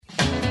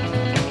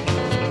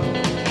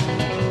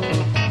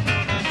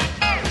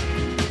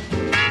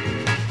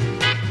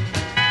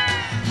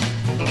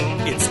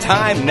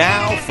time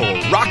now for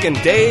Rockin'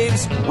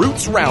 Dave's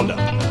Roots Roundup,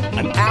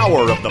 an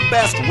hour of the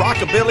best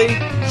rockabilly,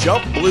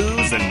 jump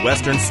blues, and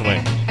western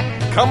swing.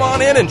 Come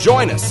on in and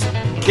join us.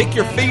 Kick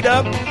your feet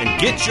up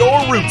and get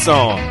your roots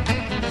on.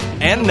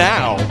 And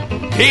now,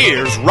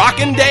 here's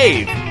Rockin'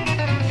 Dave.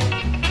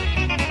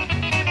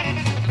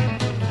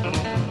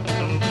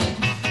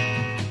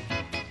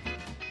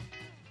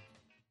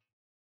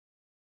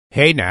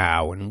 Hey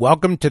now, and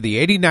welcome to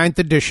the 89th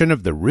edition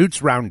of the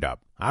Roots Roundup.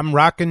 I'm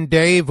Rockin'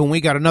 Dave, and we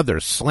got another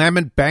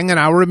slammin' bangin'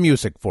 hour of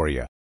music for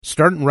you.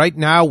 Starting right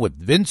now with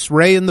Vince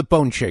Ray and the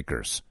Bone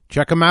Shakers.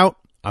 Check them out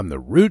on the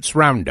Roots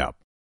Roundup.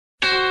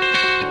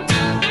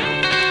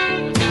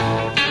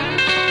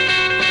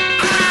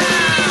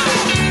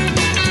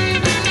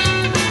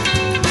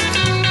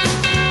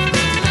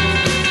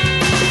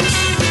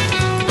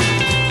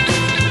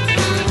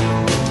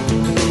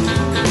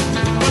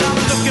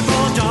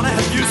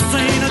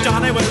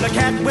 Johnny with a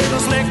cat with a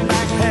slick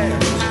back hair.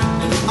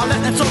 I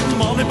let him some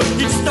money, but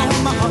he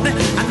stole my honey,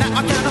 and now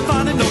I can't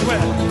find it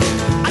nowhere.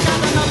 I got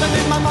nothing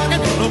in my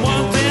pocket, the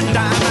 1 cent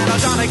dime,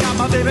 and Johnny got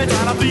my baby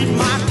trying to beat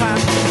my time.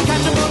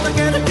 Catch him up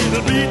again,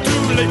 it'll be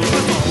too late.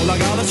 That's all I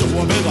gotta show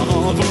him is a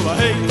heart full of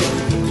hate.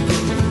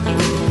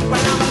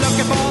 Well, I'm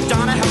looking for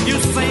Johnny. Have you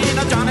seen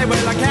a Johnny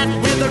with a cat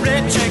with a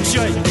red check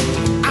shirt?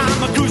 I'm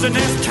a cruising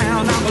this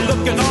town, I'm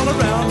looking all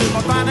around. If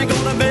I finally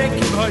gonna make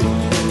him hurt,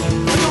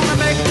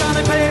 make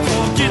Johnny pay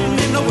for getting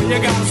in the way. You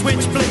got a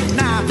switchblade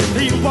knife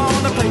if he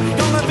wanna play.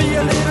 Gonna be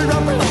a little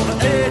rough on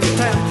the edge of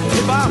town.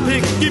 If I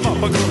pick him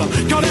up, I'm gonna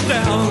cut him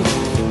down.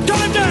 Cut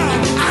him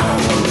down!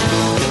 Ow!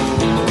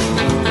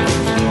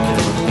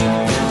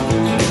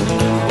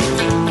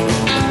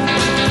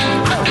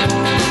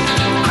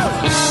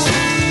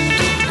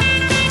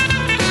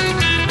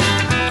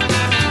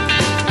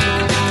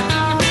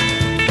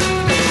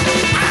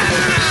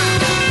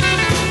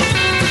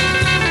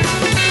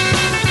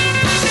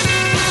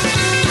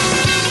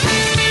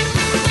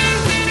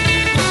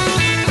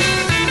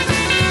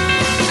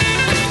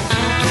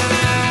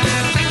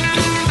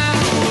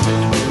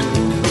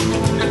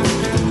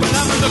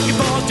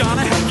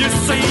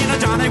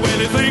 Johnny, well,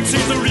 he thinks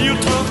he's a real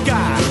tough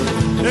guy.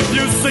 If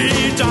you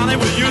see Johnny,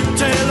 will you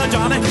tell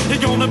Johnny he's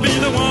gonna be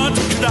the one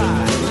to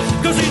die?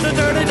 Cause he's a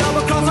dirty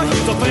double-crosser,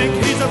 he's a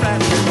fake, he's a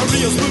rat. A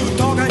real smooth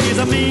talker, he's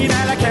a mean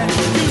alley cat.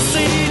 You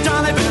see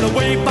Johnny, better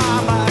wait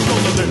bye-bye.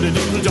 Cause the dirty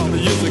little Johnny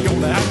is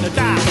gonna have to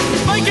die.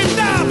 Make it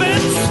die,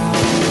 Vince!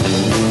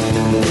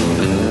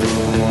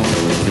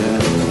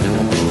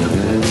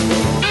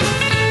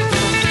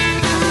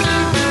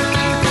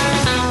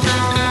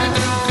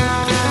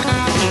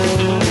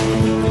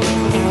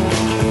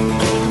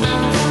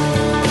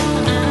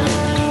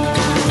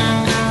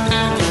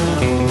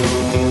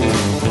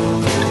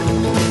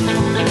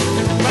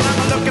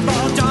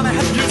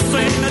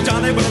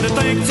 Johnny, well, he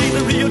thinks he's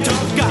a real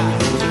tough guy.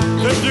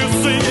 If you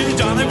see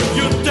Johnny with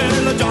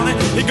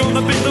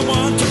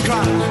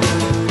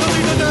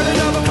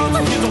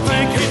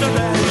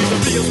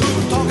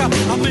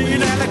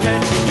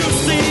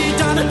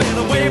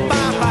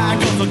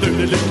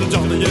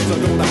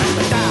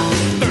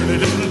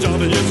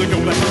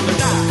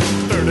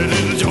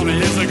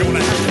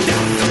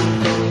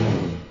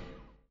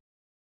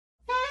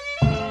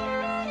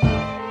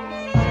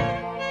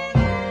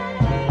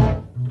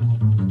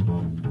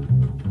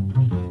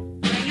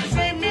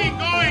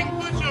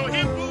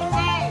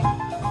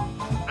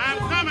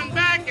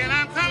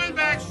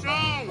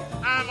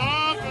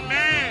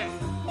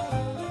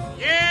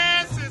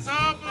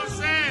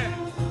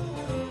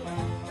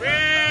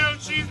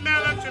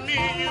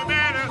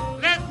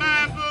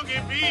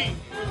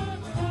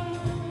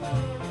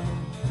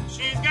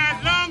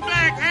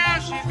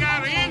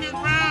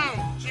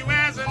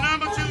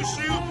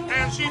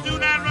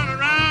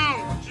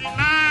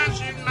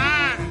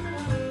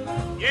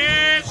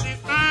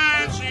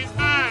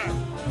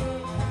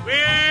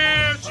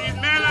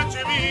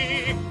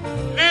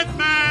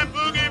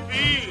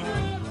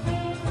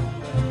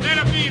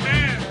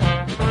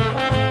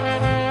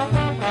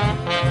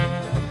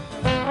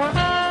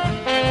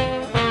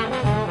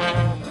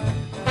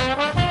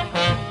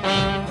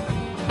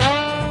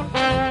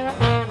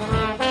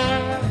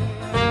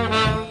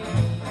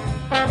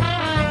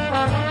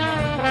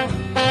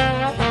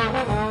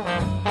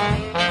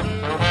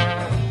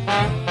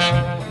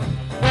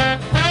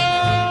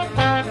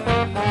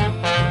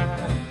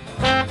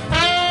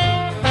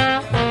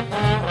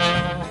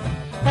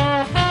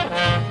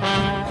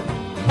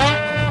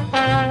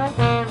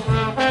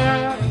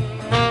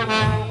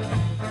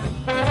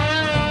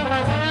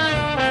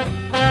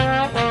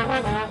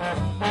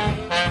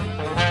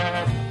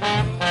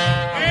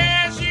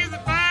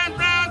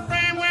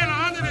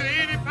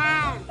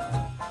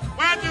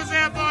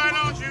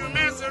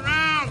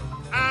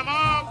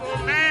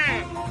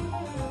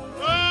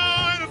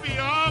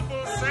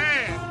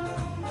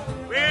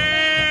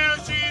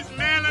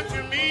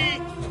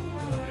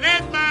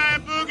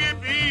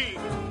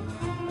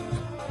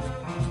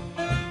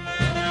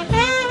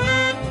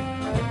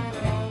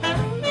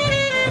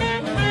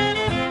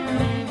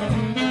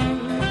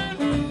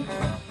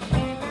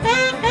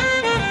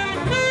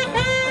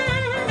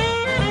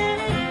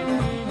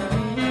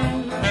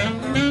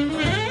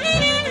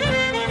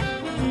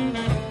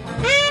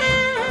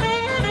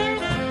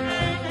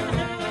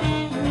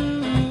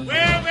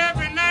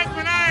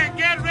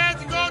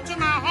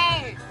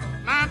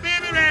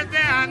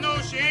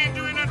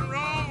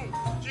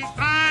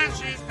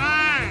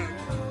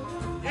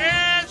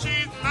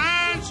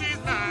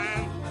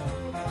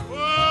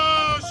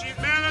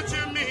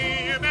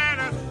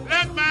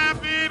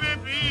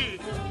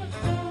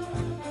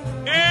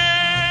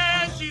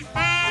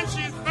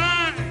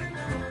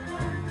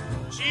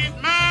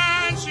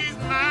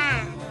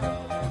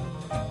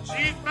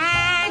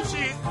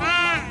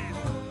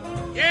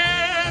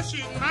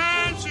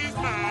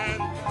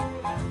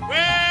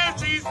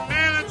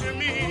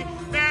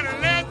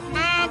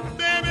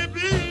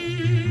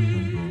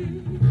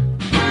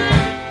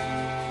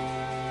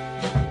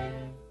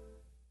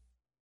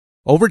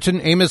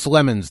Overton Amos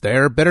Lemons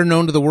there, better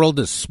known to the world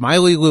as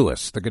Smiley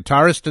Lewis, the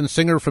guitarist and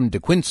singer from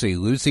DeQuincy,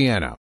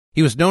 Louisiana.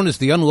 He was known as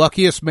the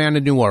unluckiest man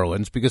in New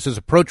Orleans because his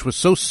approach was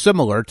so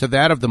similar to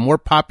that of the more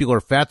popular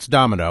Fats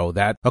Domino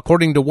that,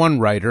 according to one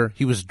writer,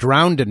 he was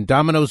drowned in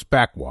Domino's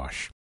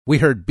backwash. We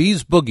heard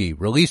Bee's Boogie,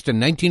 released in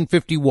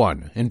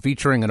 1951, and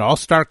featuring an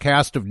all-star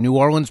cast of New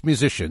Orleans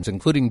musicians,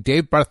 including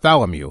Dave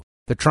Bartholomew,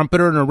 the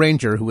trumpeter and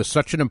arranger who was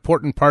such an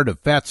important part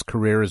of Fats'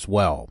 career as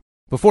well.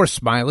 Before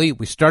Smiley,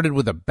 we started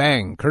with a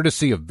bang,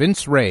 courtesy of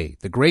Vince Ray,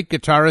 the great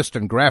guitarist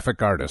and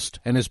graphic artist,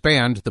 and his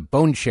band, the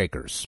Bone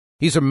Shakers.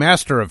 He's a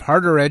master of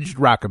harder-edged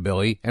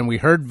rockabilly, and we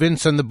heard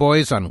Vince and the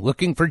boys on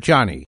Looking for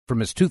Johnny from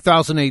his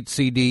 2008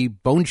 CD,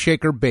 Bone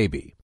Shaker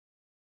Baby.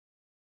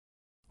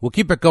 We'll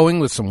keep it going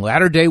with some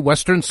latter-day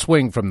Western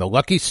swing from the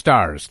Lucky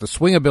Stars, the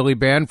swingabilly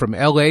band from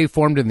L.A.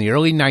 formed in the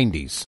early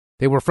 90s.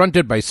 They were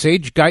fronted by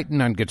Sage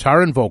Guyton on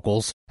guitar and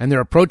vocals, and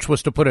their approach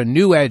was to put a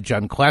new edge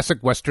on classic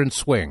Western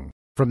swing.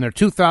 From their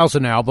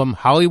 2000 album,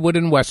 Hollywood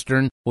and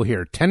Western, we'll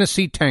hear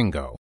Tennessee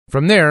Tango.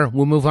 From there,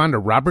 we'll move on to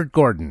Robert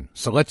Gordon,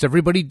 so let's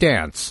everybody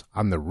dance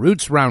on the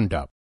Roots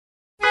Roundup.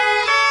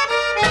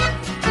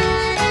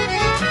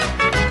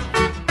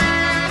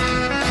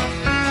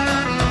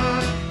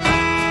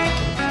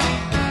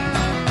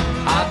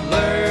 I've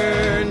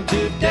learned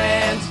to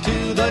dance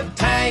to the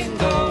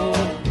tango,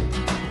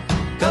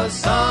 'cause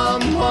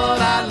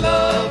someone I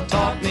love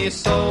taught me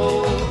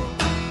so.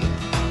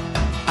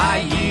 I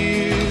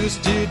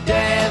used to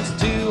dance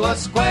to a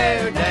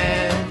square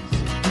dance,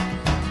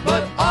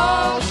 but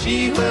all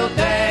she will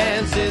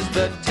dance is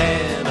the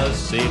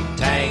Tennessee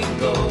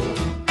Tango.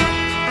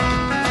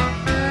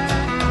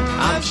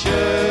 I'm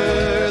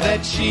sure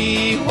that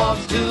she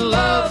wants to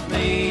love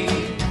me,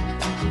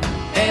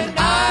 and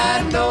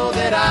I know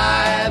that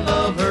I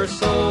love her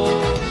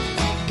so.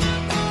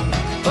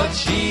 But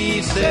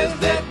she says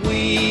that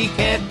we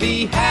can't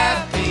be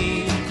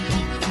happy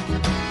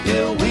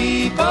till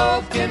we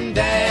both can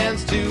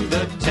dance to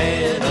the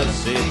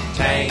Tennessee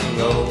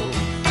Tango.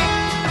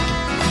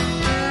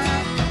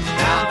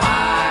 Now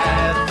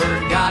I've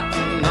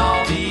forgotten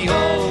all the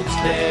old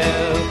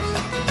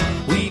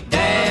steps. We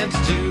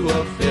danced to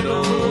a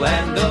fiddle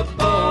and a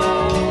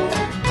bow.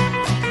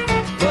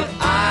 But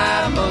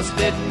I must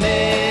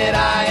admit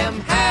I am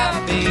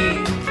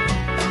happy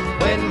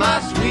when my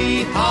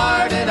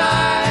sweetheart and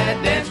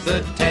I dance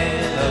the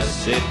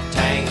Tennessee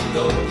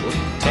Tango.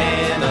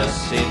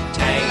 Tennessee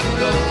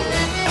Tango.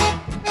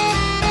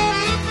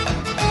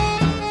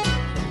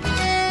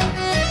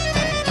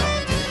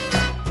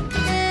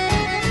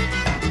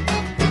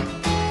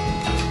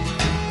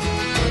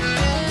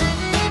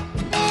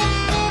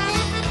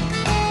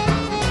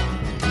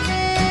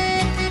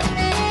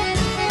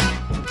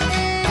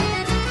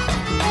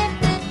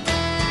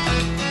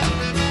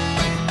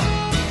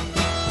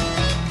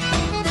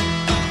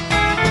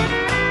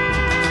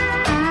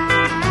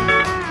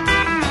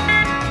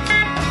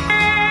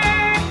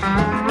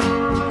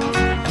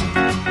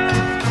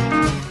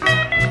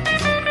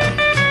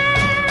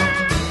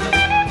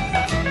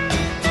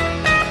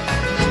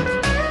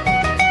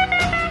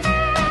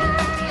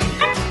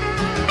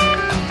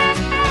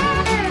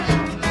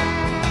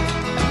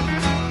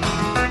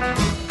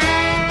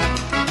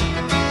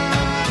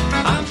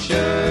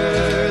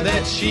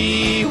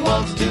 She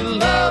wants to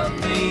love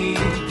me,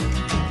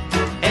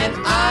 and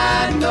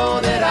I know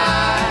that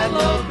I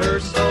love her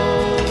so.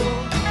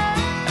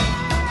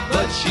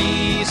 But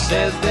she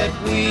says that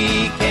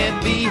we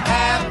can't be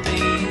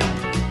happy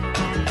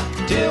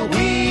till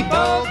we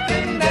both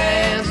can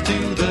dance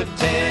to the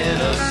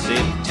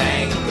Tennessee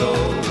Tango.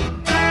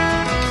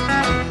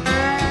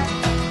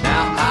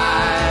 Now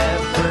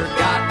I've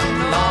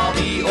forgotten all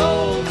the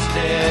old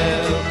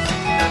steps.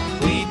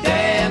 We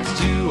danced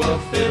to a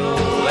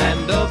fiddle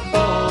and a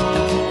bow.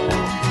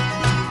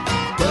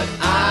 But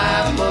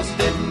I must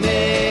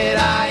admit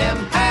I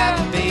am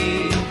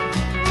happy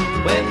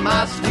when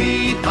my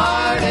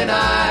sweetheart and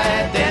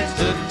I dance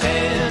to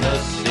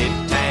Tennessee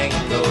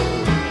Tango.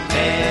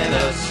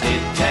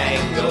 Tennessee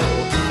Tango.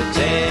 The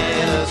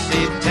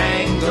Tennessee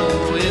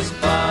Tango is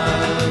fun.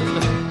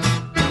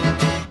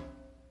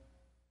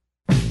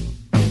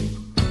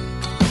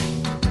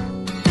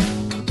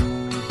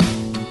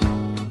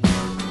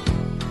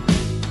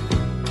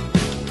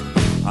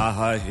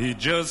 I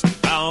just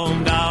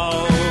found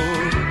out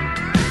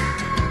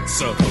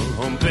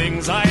some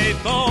things I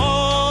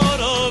thought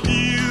of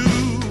you.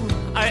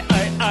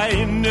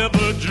 I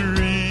never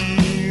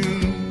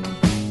dreamed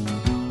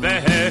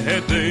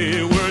that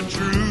they were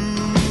true.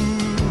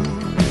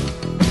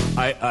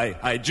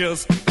 I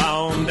just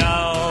found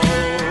out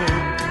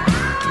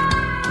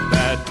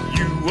that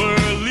you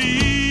were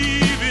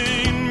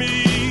leaving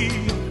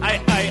me.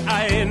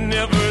 I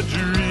never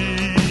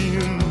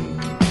dreamed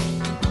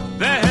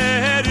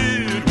that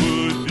it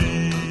would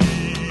be.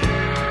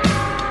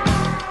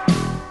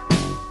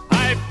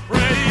 I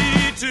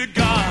pray to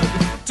God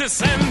to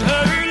send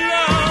her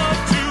love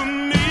to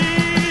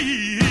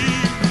me,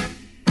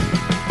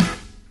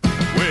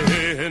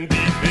 when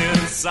deep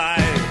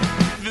inside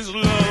this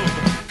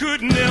love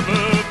could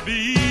never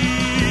be.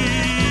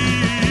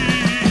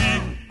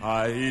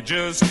 I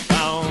just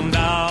found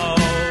out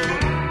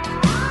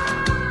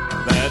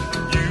that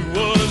you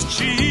was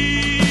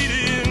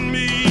cheating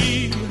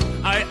me.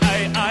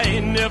 I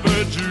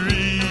never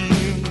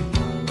dreamed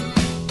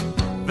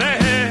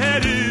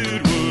that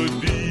it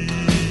would be.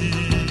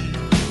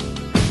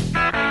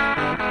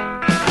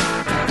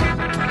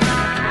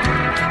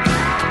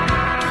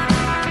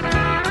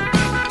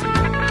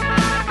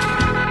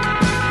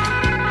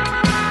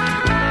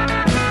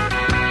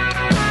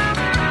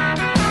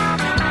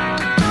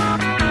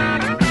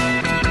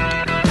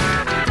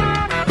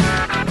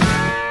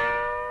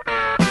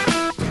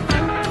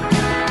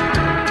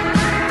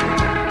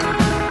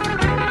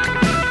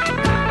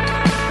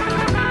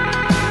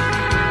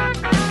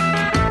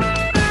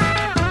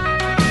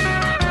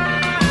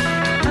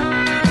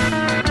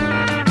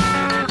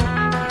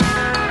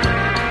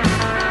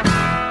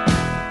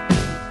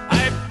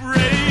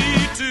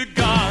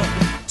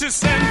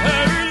 Send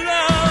her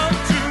love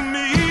to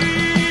me.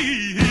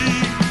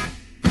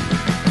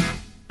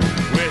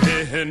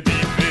 When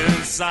deep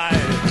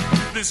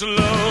inside, this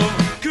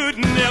love could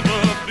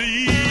never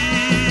be.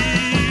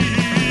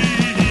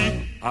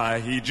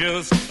 I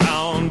just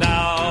found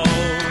out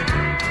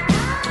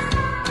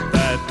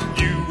that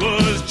you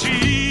was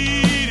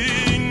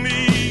cheating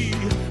me.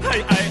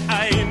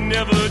 I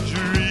never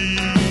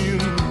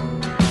dreamed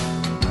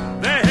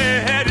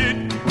that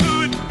it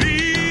could be.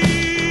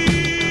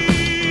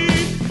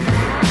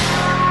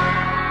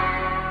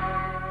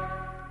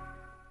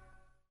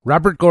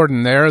 Robert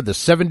Gordon there, the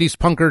 70s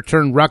punker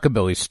turned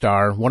rockabilly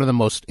star, one of the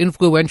most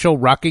influential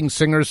rocking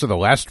singers of the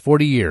last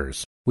 40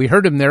 years. We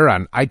heard him there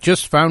on I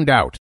Just Found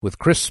Out, with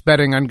Chris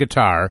Spedding on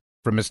guitar,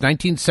 from his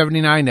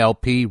 1979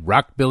 LP,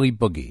 Rockbilly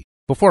Boogie.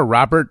 Before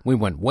Robert, we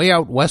went way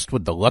out west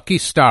with the Lucky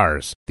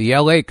Stars, the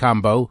LA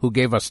combo who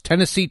gave us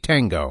Tennessee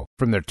Tango,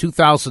 from their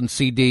 2000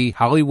 CD,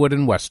 Hollywood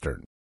and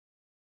Western.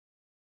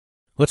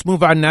 Let's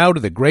move on now to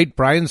the great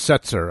Brian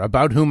Setzer,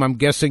 about whom I'm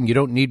guessing you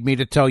don't need me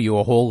to tell you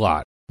a whole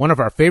lot. One of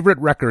our favorite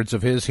records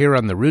of his here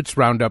on the Roots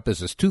Roundup is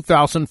his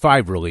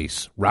 2005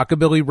 release,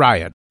 Rockabilly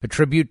Riot, a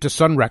tribute to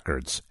Sun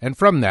Records, and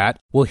from that,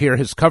 we'll hear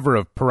his cover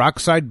of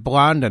Peroxide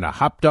Blonde and a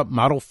hopped-up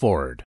Model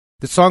Ford.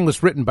 The song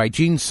was written by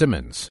Gene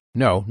Simmons.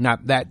 No,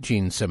 not that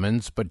Gene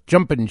Simmons, but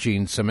Jumpin'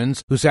 Gene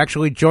Simmons, who's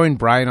actually joined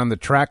Brian on the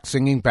track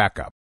singing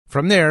backup.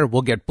 From there,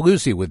 we'll get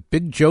bluesy with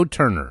Big Joe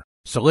Turner.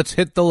 So let's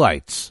hit the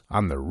lights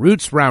on the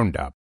Roots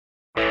Roundup.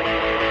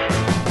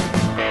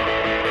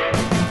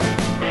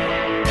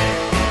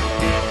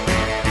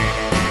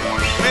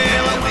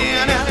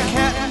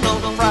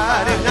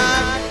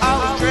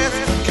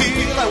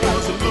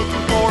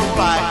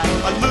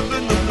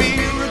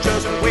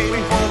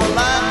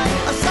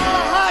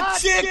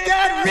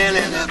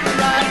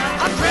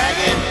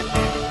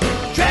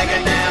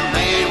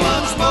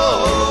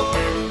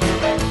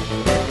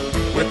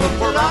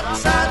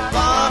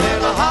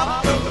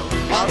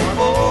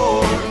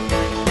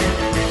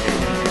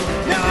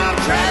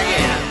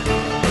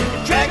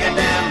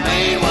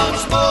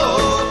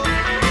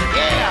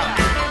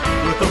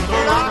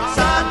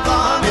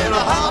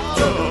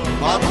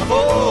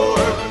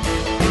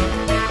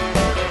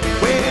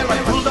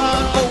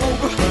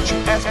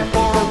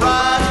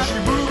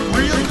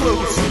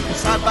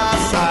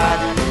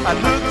 I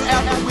looked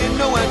out the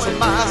window and to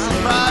my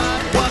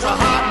surprise was a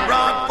hot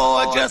rod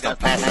boy just a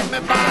passing me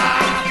by.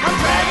 I'm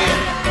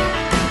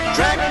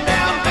dragging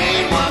down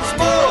Maine once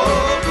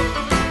more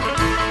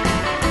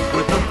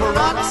with the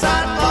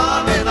peroxide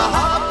blonde and a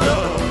hopped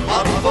up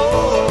Model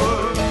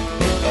Ford.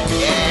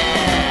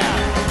 Yeah.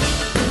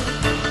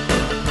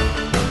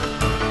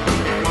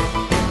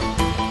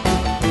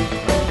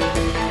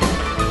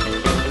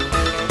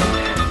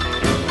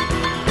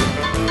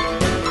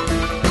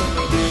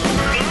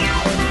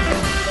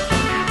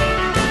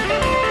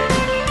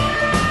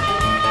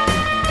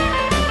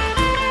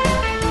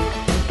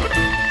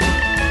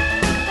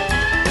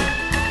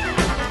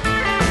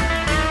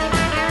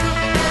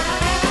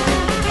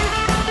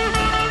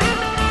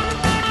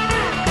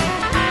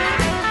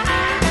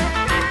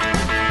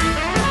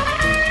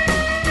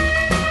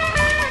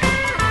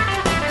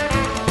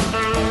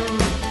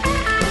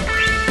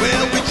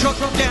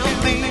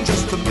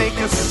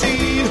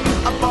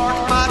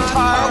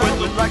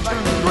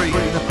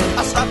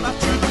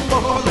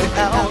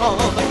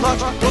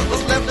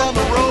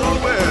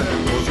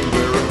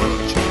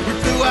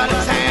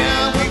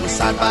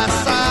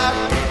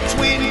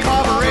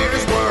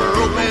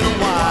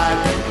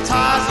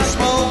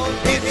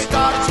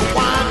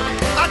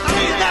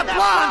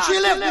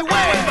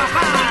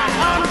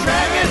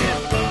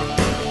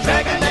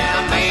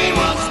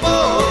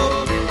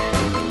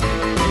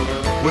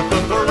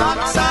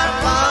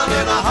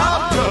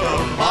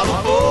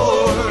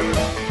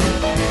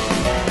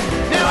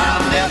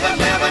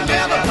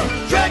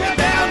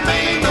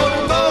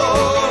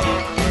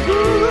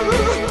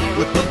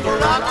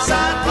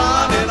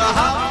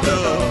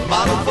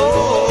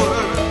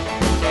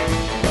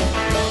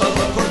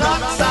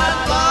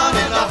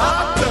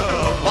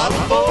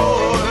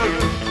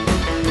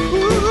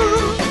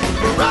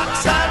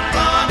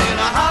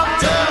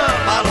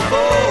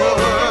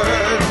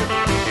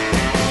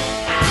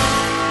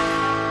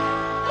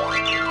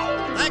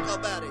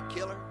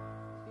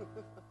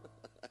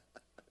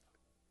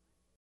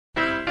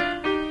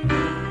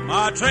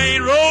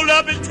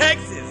 up in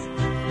Texas,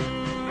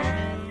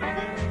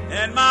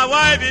 and my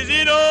wife is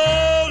in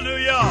old New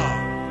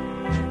York.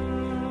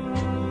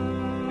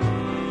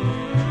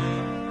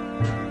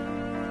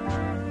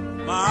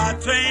 My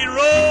train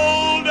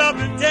rolled up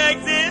in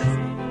Texas,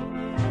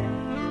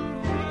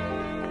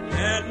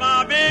 and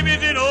my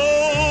baby's in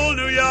old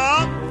New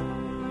York.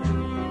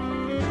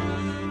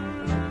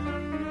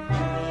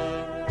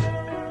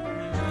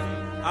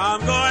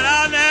 I'm going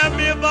out and have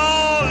me a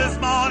ball this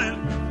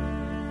morning,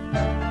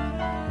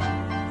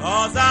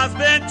 'cause I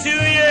spent 2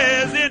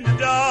 years in the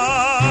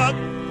dark.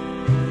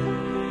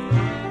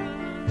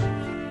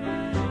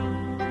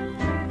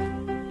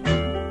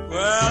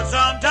 Well,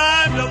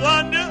 sometimes I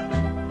wonder,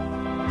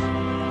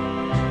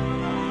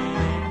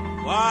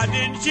 why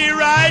didn't she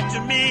write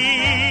to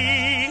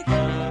me?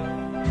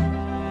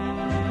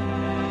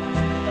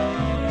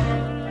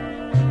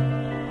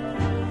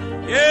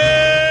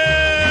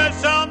 Yeah,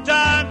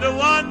 sometimes I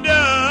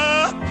wonder,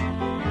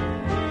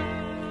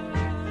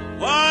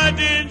 why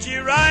didn't she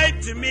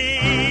write to me?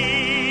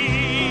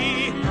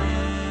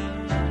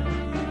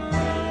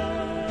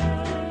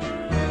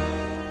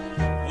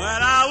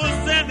 When I was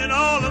sending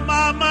all of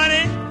my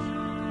money,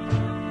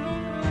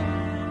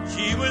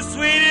 she was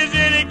sweet as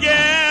any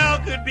gal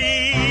could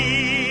be.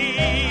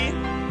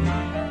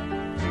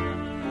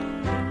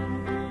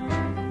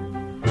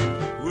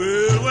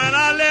 Well, when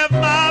I left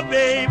my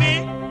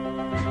baby,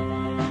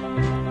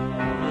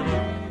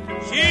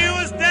 she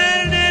was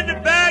standing in the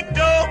back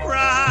door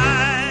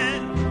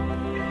crying.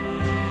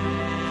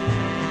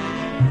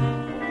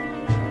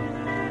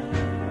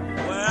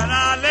 When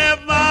I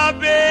left my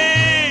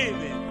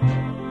baby,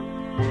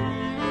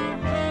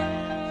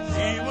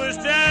 she was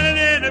standing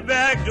in the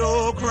back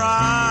door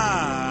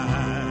crying.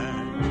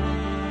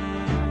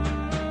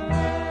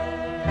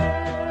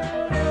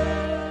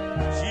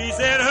 She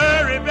said,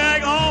 hurry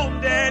back home,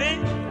 Daddy,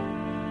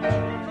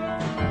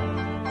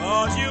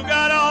 'cause you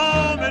got a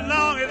home as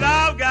long as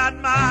I've got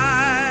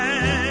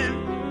mine.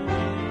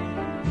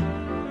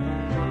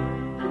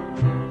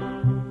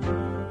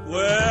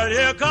 Well,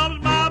 here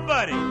comes my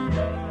buddy,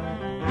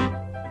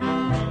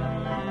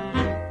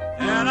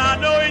 and I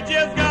know he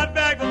just got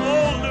back from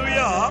old New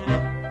York.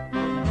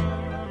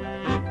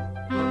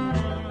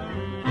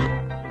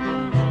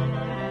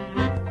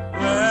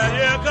 Well,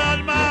 here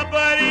comes my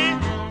buddy,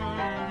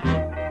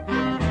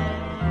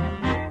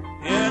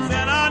 yes,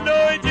 and I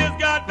know he just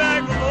got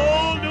back from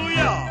old New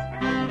York.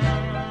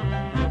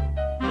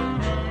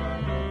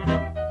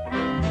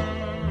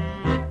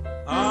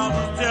 I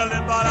was telling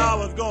him about I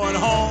was going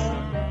home.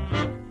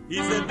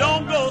 He said,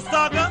 don't go,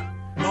 sucker,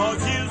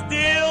 'cause you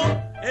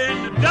still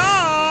in the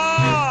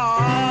dark.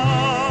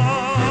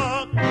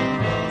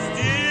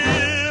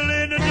 Still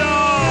in the dark.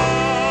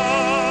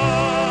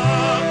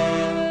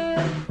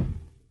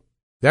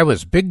 That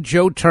was Big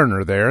Joe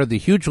Turner there, the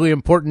hugely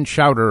important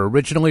shouter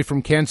originally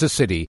from Kansas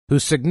City,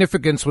 whose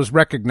significance was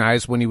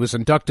recognized when he was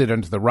inducted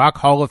into the Rock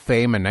Hall of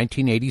Fame in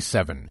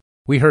 1987.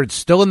 We heard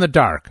Still in the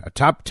Dark, a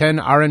top 10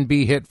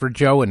 R&B hit for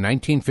Joe in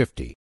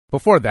 1950.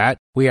 Before that,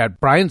 we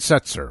had Brian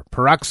Setzer,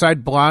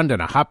 Peroxide Blonde,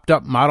 and a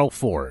hopped-up Model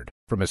Ford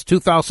from his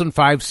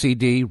 2005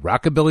 CD,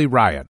 Rockabilly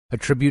Riot, a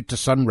tribute to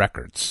Sun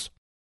Records.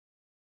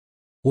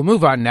 We'll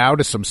move on now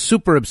to some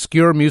super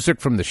obscure music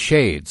from the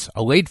Shades,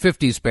 a late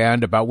 50s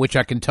band about which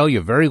I can tell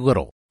you very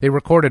little. They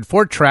recorded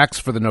 4 tracks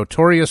for the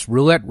notorious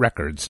Roulette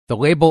Records, the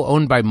label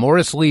owned by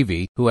Morris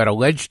Levy, who had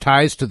alleged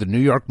ties to the New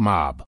York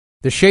mob.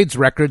 The Shades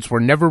records were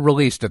never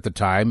released at the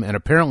time and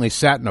apparently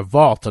sat in a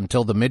vault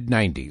until the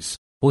mid-90s.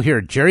 We'll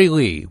hear Jerry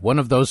Lee, one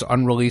of those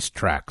unreleased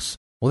tracks.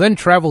 We'll then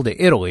travel to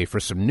Italy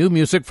for some new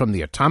music from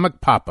the Atomic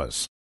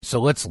Papas.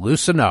 So let's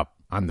loosen up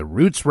on the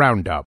Roots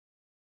Roundup.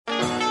 Well,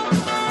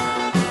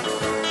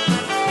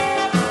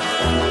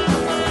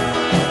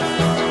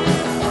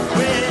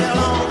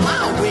 on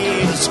my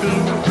way to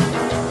school,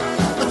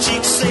 a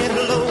chick said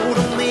hello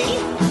to me.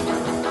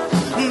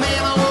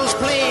 Man, I was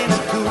playing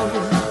it cool.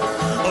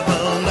 I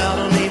found out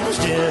her name was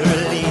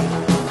Jerry Lee.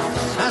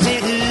 I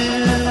said,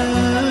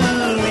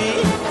 ooh-wee.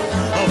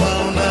 I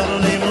found out her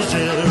name was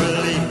Jerry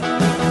Lee.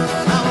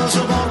 I was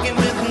walking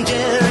with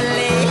Jerry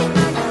Lee.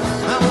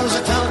 I was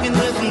talking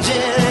with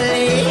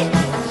Jerry Lee.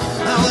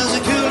 I was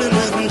cooling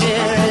with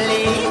Jerry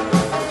Lee.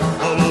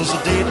 I was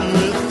dating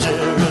with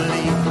Jerry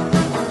Lee.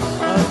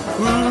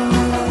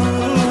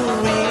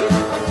 Ooh-wee.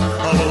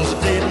 I was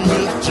dating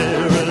with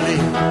Jerry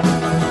Lee.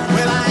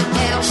 Well, I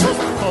asked her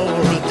for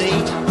a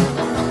date.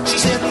 She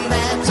said,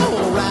 that's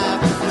all right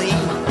with me.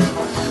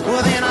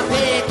 Well, then I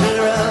picked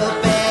her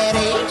up at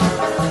 8.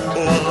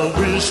 Oh, I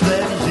wish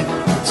that you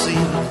could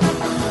see.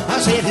 I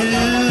said,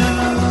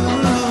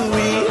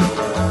 ooh-wee.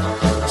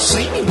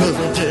 See me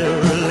with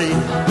Jerry Lee. I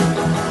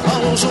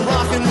was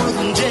rocking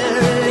with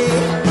Jerry Lee.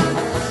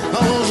 I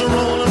was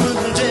rolling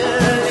with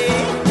Jerry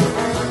Lee.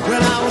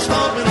 When I was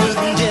stomping with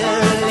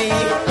Jerry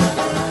Lee.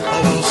 I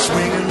was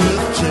swinging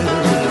with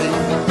Jerry Lee.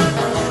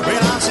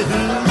 When I said,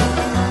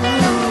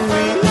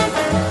 ooh-wee.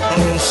 I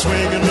was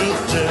swinging with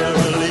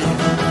Jerry Lee.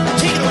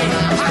 Take it away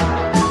now. Ha!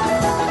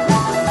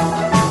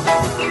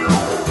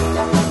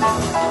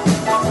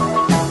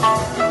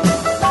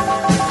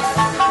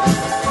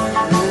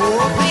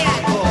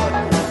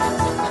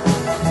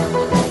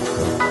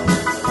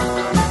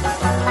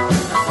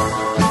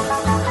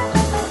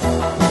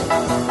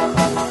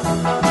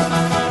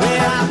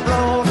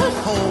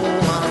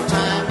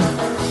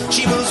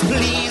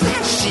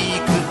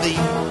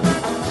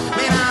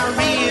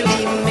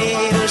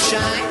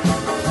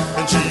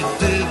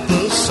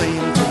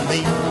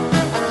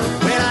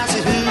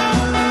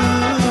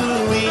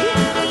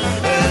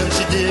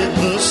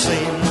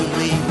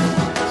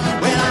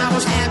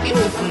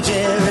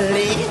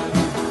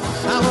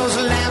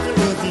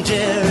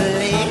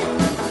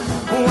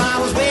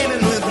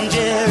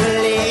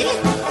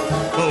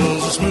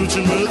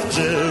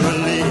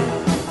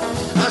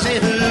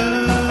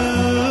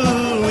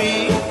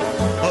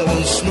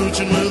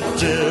 mooching with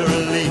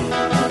Jerry Lee.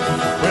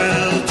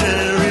 Well,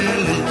 Jerry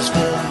Lee's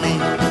for me.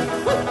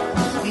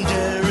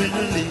 Jerry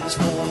Lee's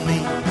for me.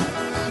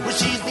 Well,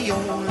 she's the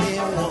only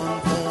one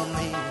for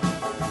me.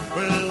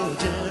 Well,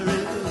 Jerry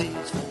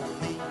Lee's for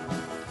me.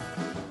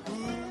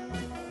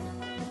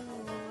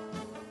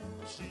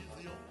 She's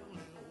the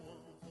only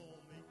one for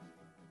me.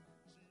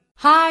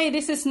 Hi,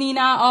 this is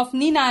Nina of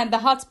Nina and the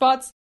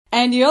Hotspots,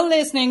 and you're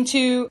listening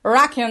to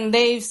Rockin'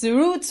 Dave's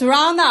Roots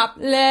Roundup.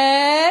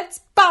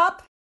 Let's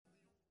pop!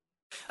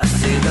 I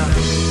say that.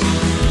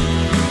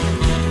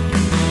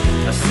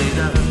 I say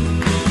that.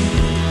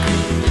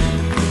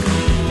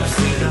 I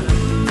say that.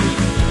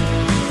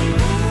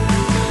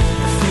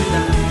 I say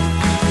that.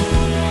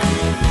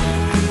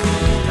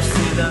 I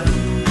say that.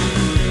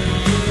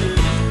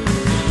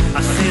 I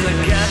said I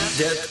got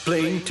that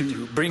plane to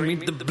bring me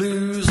the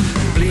blues.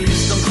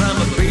 Please don't cry,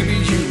 my baby,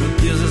 you know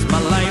this is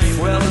my life.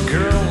 Well,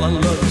 girl, I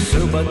love you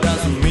so, but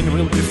doesn't mean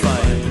we'll be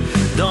fine.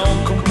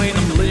 Don't complain,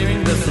 I'm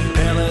leaving, that's the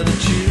penalty to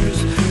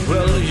choose.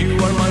 Well, you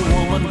are my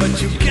woman,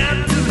 but you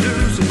got to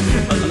lose.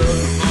 I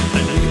love you,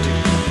 I need you,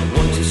 I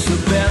want you so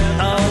bad.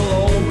 I'll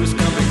always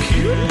come back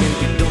here,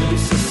 baby, don't be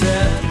so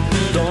sad.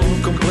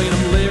 Don't complain,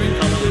 I'm leaving,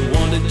 I'm the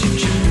one that you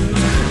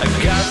choose. I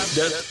got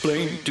that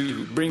plane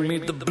to bring me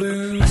the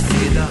blues. I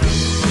see that.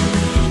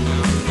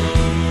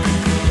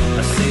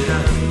 I see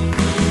that.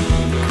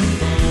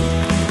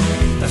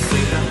 I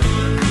see that.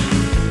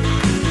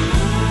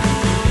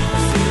 I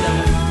see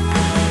that.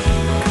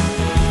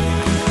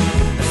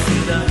 I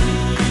see that.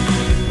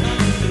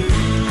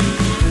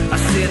 I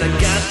said I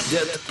got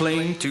that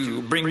plane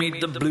to bring me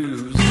the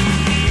blues.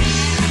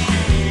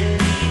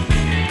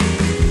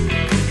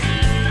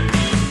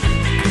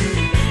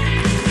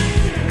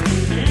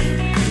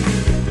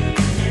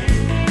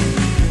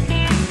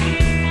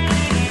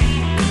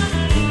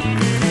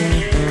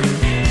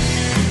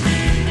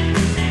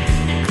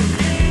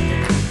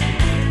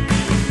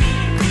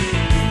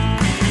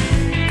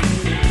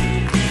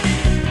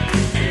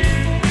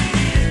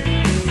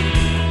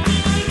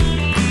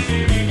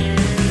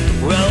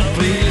 Well,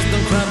 please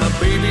don't cry, my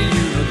baby,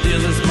 you know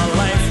this is my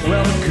life.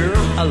 Well,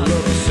 girl, I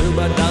love you so,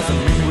 but doesn't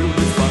mean we'll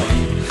be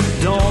fine.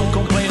 Don't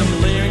complain,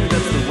 I'm leaving,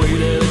 that's the way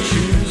that I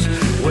choose.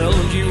 Well,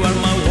 you are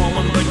my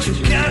woman, but you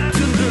got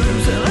to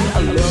lose. And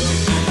I love you,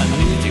 I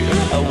need you,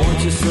 I want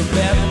you so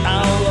bad.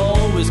 I'll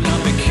always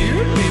come back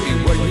here, baby,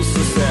 why you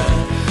so sad?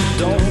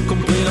 Don't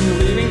complain, I'm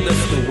leaving,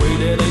 that's the way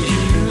that I use.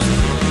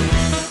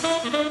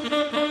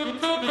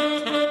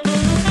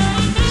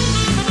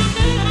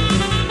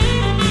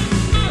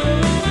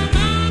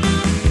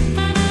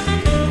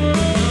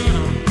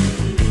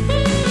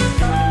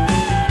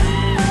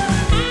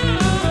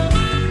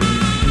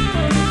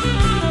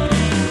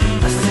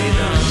 I say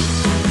that.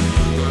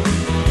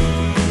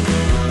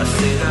 I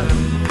say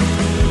that.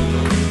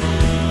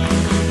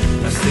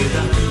 I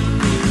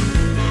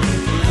say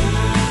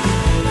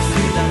that. I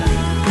say that.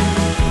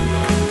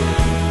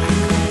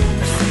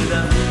 I say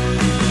that.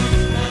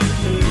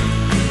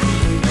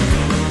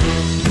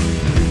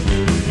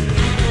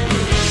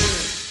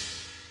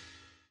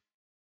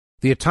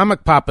 The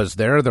Atomic Papas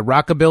there are the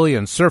rockabilly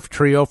and surf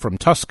trio from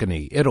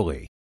Tuscany,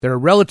 Italy. They're a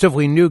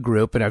relatively new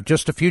group and have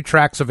just a few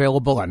tracks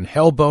available on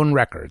Hellbone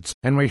Records,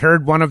 and we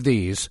heard one of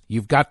these,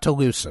 You've Got to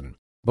Loosen.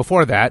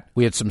 Before that,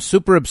 we had some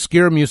super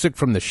obscure music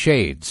from the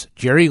Shades,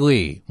 Jerry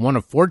Lee, one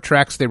of 4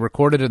 tracks they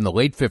recorded in the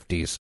late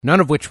 50s, none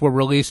of which were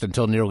released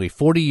until nearly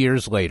 40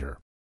 years later.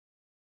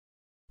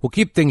 We'll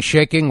keep things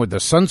shaking with the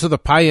Sons of the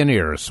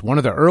Pioneers, one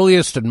of the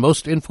earliest and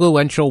most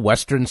influential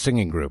Western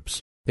singing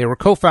groups. They were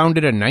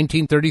co-founded in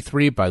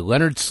 1933 by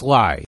Leonard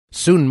Sly,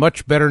 soon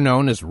much better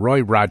known as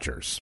Roy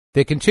Rogers.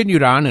 They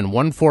continued on in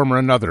one form or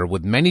another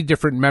with many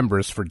different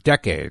members for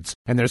decades,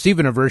 and there's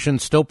even a version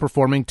still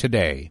performing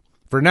today.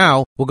 For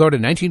now, we'll go to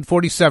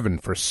 1947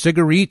 for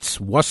Cigarettes,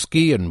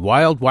 Wuskey, and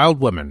Wild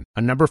Wild Women,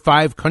 a number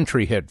 5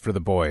 country hit for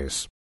the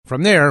boys.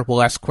 From there,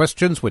 we'll ask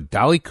questions with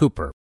Dolly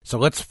Cooper. So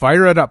let's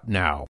fire it up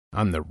now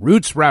on the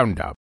Roots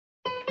Roundup.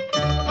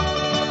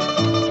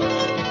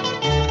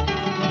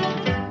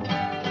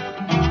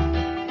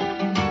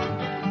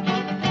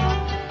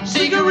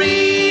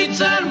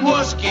 Cigarettes and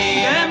whiskey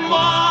and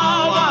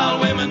wild,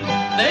 wild women,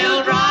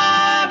 they'll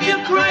drive you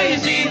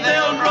crazy,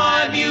 they'll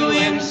drive you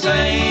insane.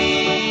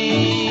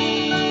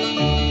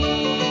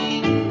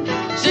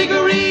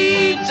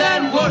 Cigarettes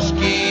and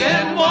whiskey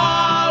and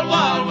wild,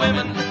 wild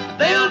women,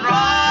 they'll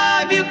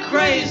drive you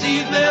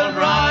crazy, they'll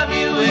drive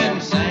you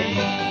insane.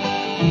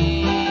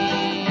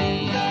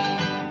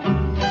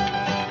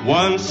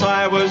 Once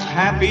I was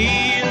happy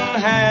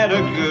and had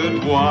a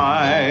good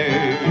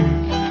wife.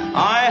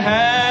 I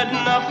had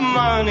enough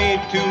money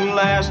to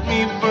last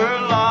me for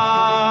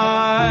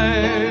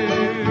life.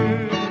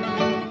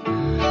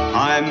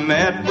 I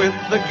met with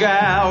the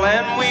gal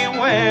and we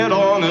went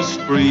on a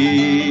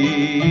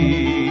spree.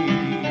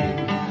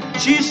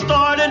 She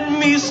started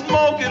me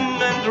smoking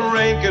and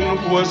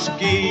drinking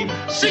whiskey,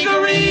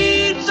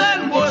 cigarettes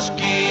and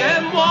whiskey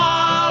and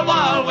wild,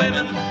 wild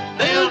women.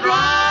 They'll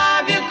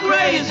drive you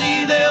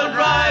crazy, they'll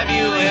drive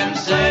you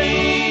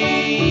insane.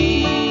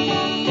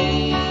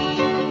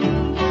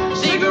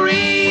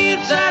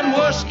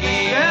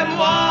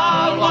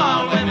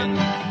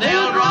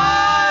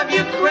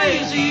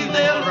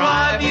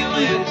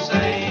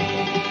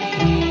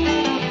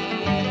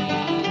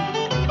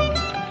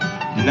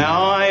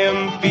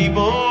 I'm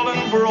feeble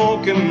and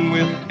broken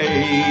with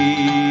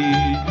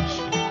age.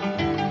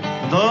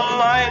 The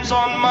lines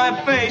on my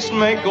face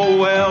make a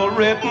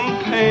well-written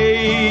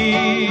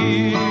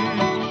page.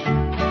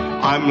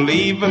 I'm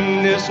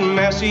leaving this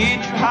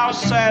message, how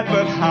sad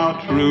but how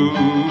true,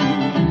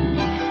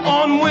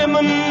 on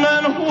women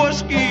and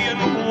whiskey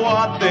and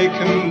what they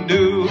can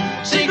do.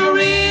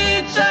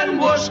 Cigarettes and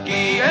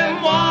whiskey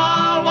and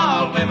wild,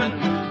 wild women,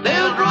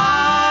 they'll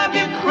drive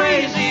you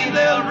crazy,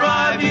 they'll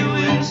drive you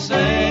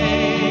insane.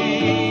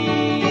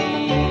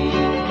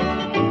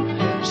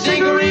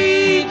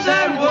 Cigarettes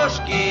and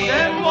whiskey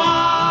and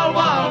wild,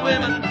 wild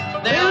women,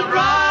 they'll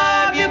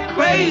drive you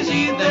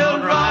crazy, they'll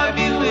drive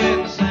you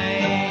insane.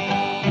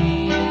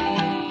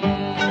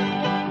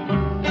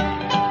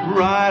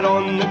 Right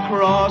on the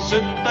cross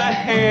at the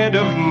head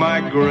of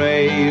my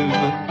grave,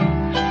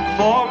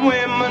 for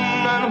women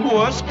and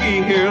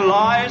whiskey here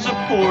lies a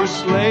poor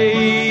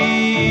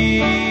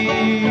slave.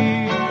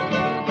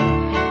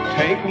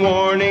 Take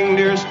warning,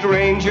 dear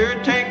stranger,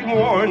 take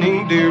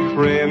warning, dear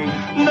friend,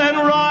 then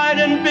write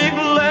in big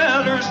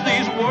letters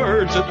these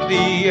words at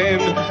the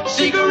end.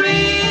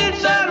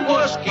 Cigarettes and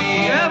whiskey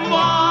and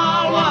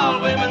wild,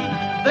 wild women,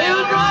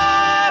 they'll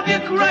drive you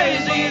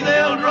crazy,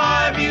 they'll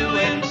drive you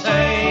insane.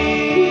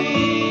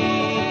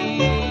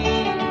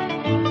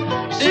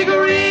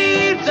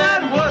 Cigarettes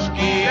and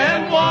whiskey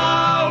and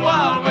wild,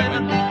 wild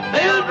women,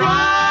 they'll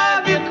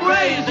drive you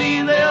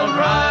crazy, they'll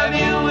drive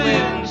you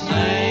insane.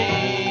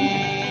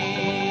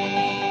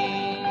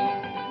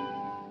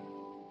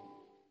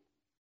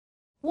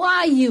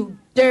 Why, you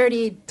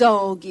dirty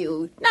dog,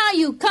 you. Now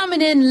you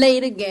coming in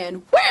late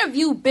again. Where have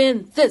you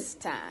been this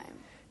time?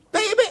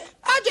 Baby,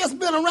 I just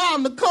been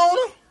around the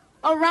corner.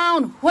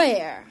 Around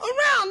where?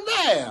 Around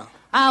there.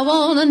 I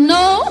wanna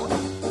know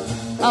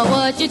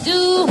what you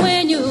do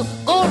when you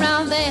go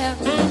around there.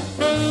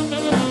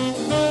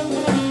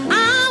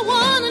 I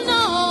wanna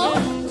know,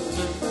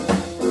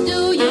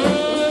 do you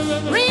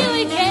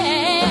really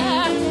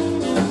care?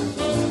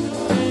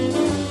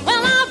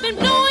 Well, I've been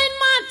blowing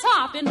my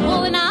top and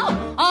pulling out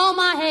all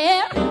my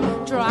hair,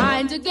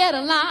 trying to get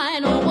a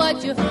line on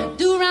what you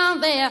do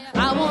around there.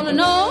 I wanna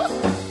know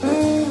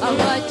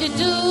what you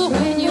do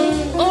when you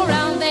go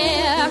around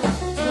there.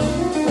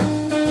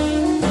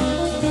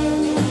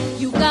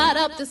 You got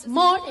up this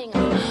morning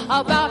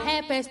about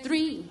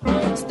 3:30,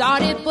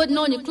 started putting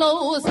on your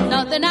clothes,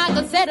 nothing I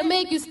could say to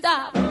make you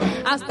stop.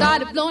 I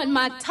started blowing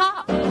my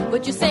top,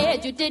 but you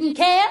said you didn't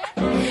care.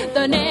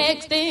 The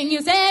next thing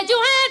you said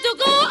you had to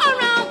go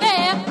around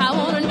there. I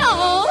wanna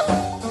know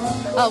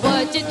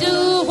what you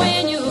do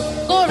when you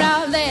go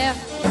around there.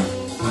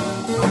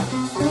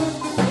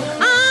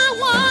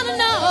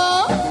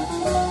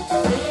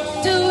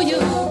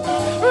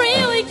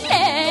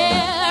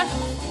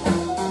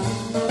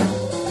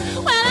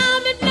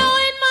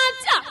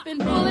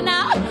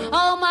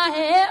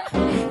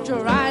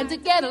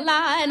 Get a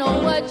line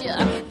on what you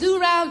do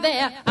around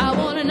there. I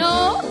wanna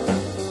know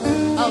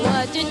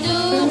what you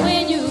do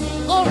when you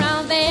go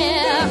around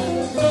there.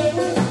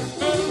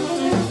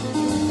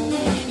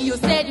 You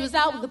said you was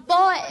out with the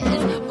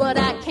boys, but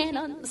I can't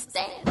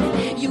understand.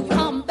 You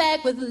come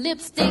back with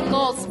lipstick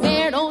all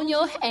smeared on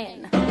your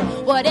hand.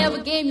 Whatever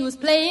game you was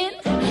playing,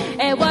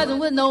 it wasn't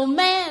with no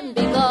man,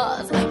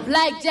 because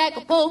blackjack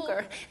or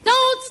poker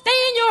don't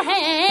stay in your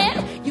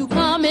hand. You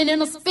come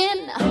in a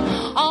spin,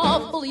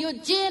 all full of your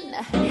gin,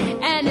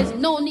 and there's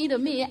no need of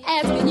me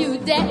asking you,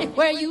 Daddy,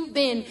 where you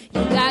been?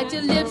 You got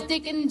your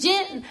lipstick and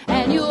gin,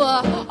 and you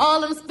are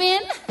all in a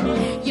spin.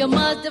 You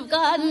must have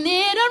gotten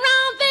it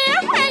around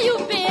there. Where you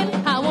been?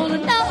 I wanna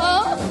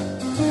know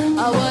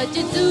what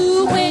you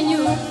do when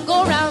you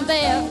go around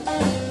there.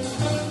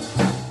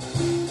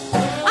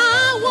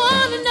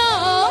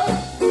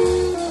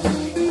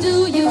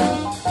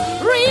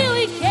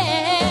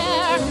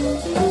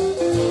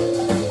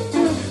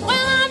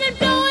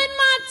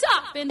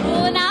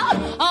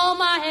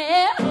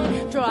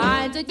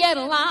 Get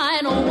a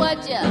line on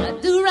what you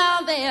do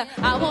around there.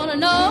 I wanna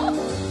know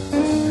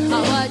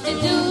what you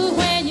do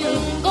when you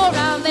go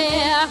around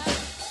there.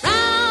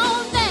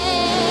 Round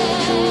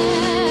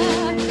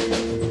there.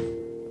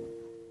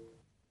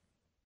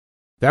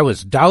 That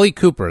was Dolly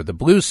Cooper, the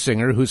blues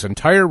singer whose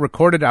entire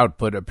recorded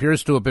output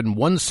appears to have been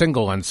one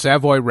single on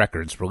Savoy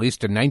Records,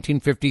 released in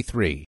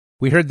 1953.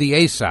 We heard the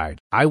A-side,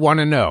 I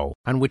Wanna Know,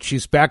 on which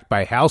she's backed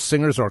by Hal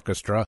Singer's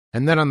orchestra,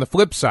 and then on the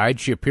flip side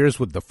she appears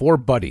with the Four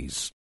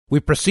Buddies. We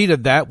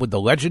preceded that with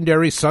the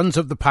legendary Sons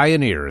of the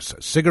Pioneers,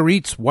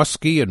 Cigarettes,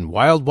 Whiskey, and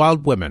Wild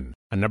Wild Women,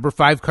 a number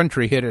 5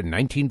 country hit in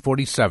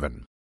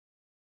 1947.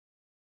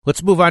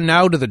 Let's move on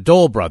now to the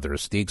Dole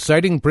Brothers, the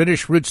exciting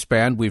British roots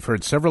band we've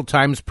heard several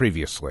times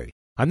previously.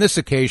 On this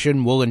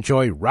occasion, we'll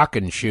enjoy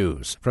Rockin'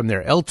 Shoes from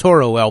their El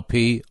Toro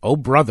LP, Oh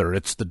Brother,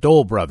 It's the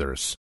Dole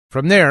Brothers.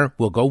 From there,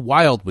 we'll go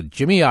wild with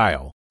Jimmy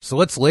Isle, so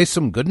let's lay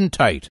some good and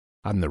tight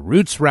on the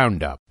Roots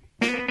Roundup.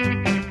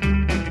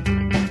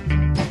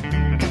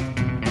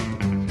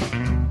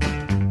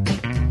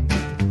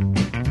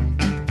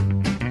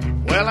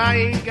 Well, I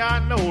ain't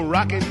got no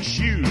rocking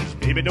shoes,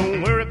 baby,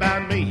 don't worry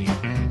about me.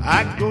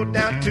 I can go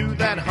down to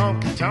that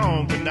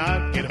honky-tonk and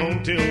not get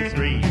home till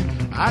 3.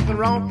 I can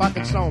romp, I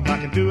can stomp, I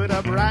can do it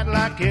upright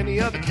like any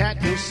other cat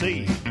you'll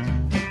see.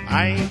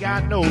 I ain't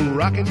got no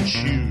rocking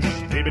shoes,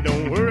 baby,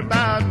 don't worry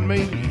about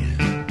me.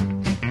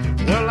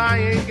 Well, I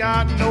ain't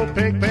got no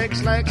peg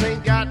slacks,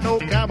 ain't got no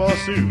cowboy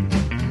suit.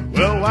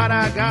 Well, what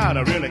I got,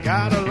 I really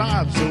got a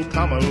lot, so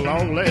come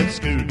along, let's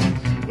scoot.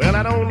 Well,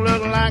 I don't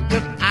look like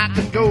that I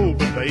can go,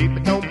 but baby,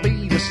 don't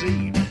be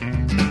deceived.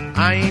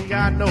 I ain't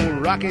got no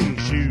rocking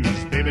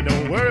shoes, baby,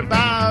 don't worry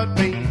about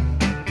me.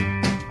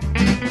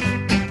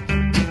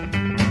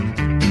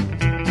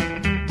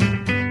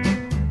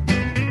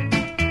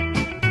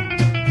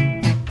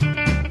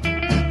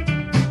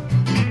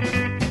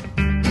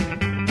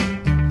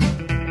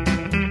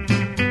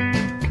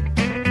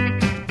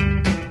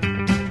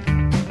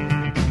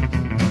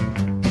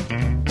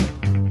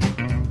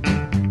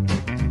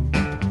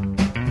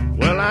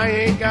 I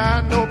ain't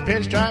got no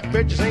pinstripe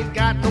bitches, ain't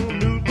got no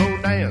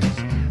nouveau dance.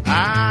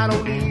 I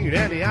don't need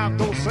any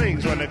outdoor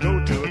things when I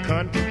go to a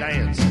country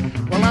dance.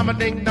 Well, I'm a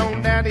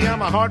ding-dong daddy,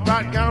 I'm a hard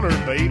rock counter,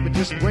 baby,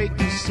 just wait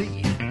and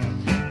see.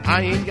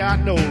 I ain't got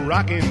no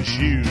rocking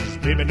shoes,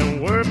 baby,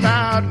 don't worry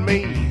about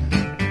me.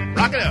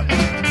 Rock it up.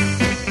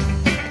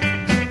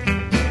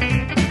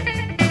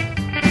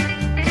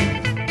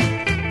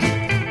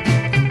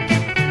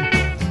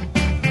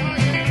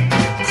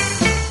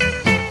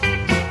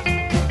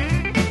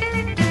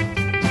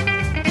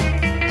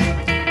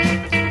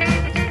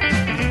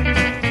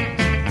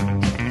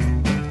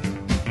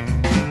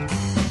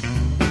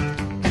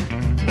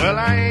 Well,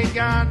 I ain't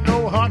got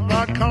no hot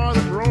rod car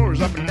that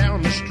roars up and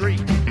down the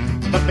street.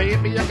 But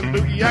baby, I can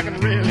boogie, I can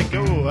really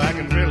go, I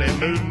can really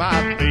move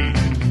my feet.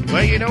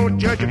 Well, you don't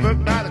judge a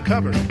book by the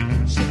cover,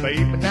 so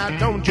baby, now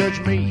don't judge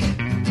me.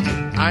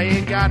 I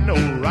ain't got no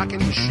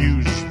rocking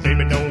shoes,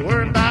 baby, don't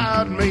worry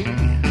about me.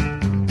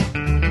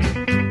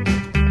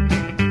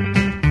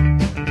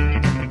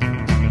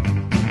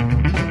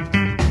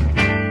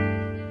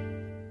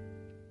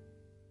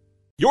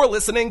 You're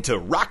listening to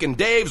Rockin'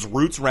 Dave's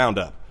Roots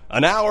Roundup,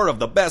 an hour of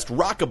the best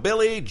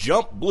rockabilly,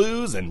 jump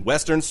blues, and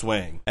western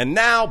swing. And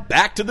now,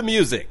 back to the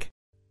music.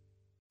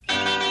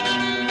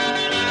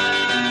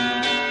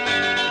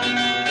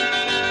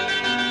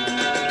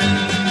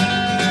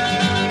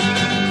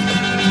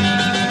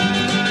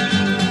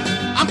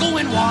 I'm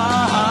going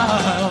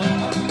wild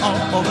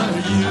all over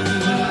you.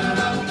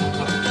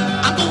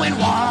 I'm going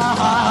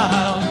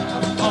wild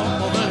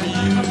all over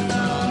you.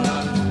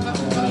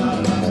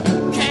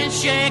 Can't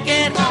shake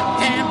it,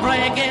 can't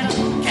break it,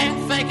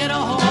 can't fake it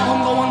all.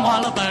 I'm going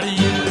wild about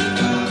you.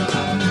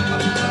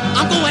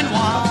 I'm going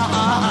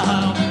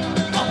wild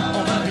all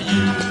over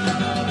you.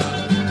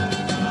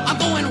 I'm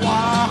going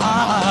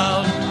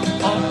wild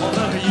all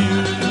over you.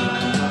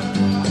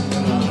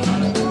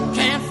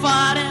 Can't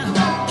fight it,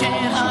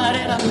 can't hide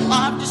it.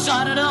 I've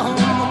decided I'm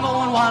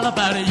going wild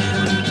about you.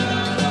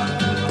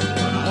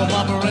 Well,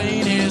 my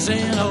brain is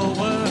in a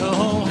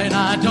whirl and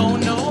I don't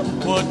know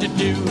what to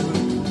do.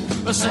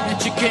 But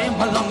since you came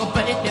along,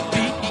 baby,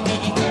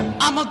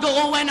 I'ma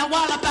go and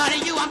wild about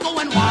you. I'm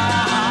going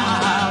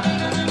wild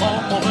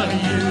all over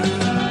you.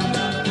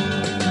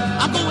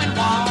 I'm going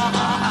wild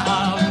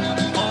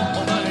all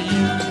over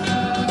you.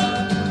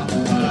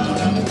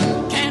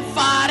 Can't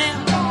fight it,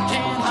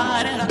 can't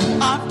hide it.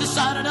 I've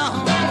decided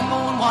I'm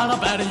going wild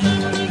about you.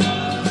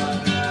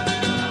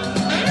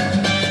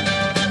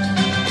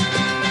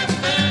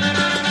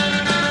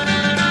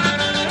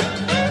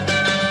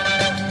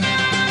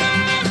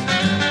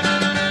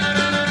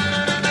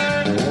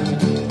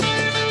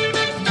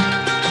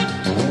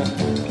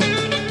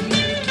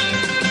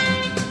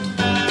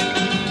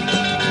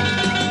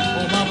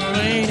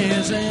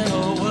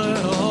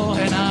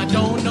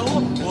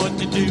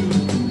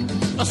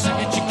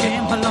 Since you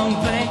came along,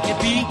 baby,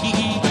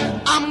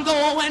 I'm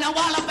going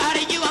wild about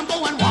you. I'm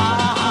going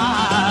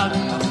wild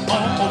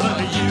all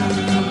over you.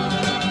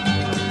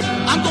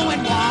 I'm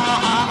going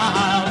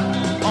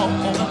wild all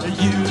over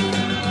you.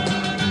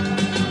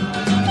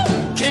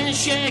 Can't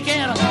shake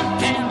it,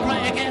 can't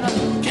break it,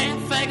 can't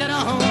fake it.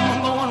 I'm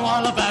going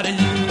wild about you.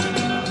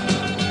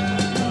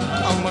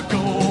 I'm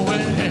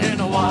going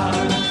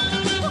wild,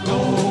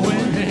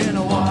 going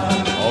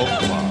wild. Oh,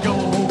 come on.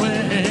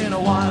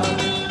 Going wild.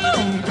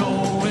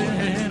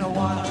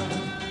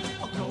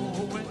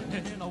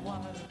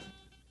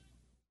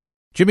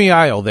 Jimmy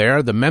Isle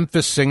there, the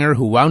Memphis singer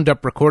who wound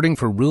up recording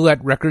for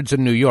Roulette Records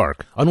in New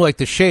York. Unlike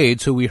the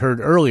Shades, who we heard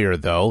earlier,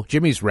 though,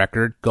 Jimmy's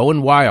record,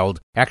 Goin'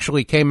 Wild,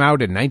 actually came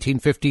out in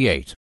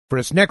 1958. For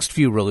his next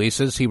few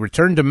releases, he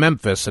returned to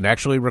Memphis and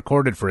actually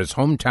recorded for his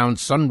hometown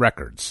Sun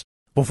Records.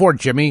 Before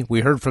Jimmy,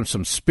 we heard from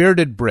some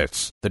spirited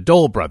Brits, the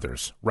Dole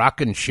Brothers,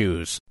 Rockin'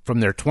 Shoes, from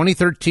their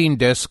 2013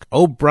 disc,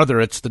 Oh Brother,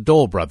 It's the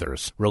Dole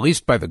Brothers,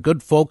 released by the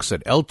good folks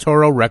at El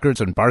Toro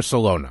Records in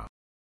Barcelona.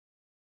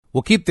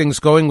 We'll keep things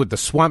going with the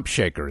Swamp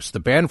Shakers, the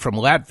band from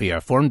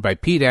Latvia formed by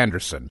Pete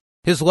Anderson.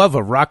 His love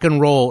of rock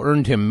and roll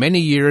earned him many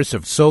years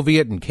of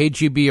Soviet and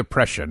KGB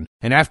oppression,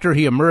 and after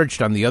he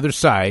emerged on the other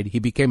side, he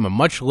became a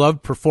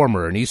much-loved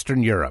performer in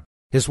Eastern Europe.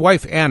 His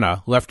wife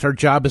Anna left her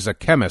job as a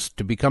chemist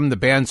to become the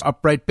band's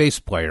upright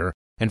bass player,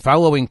 and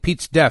following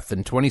Pete's death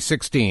in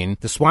 2016,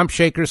 the Swamp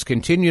Shakers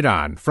continued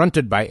on,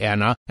 fronted by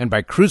Anna and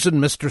by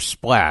Cruisin' Mr.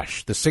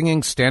 Splash, the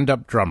singing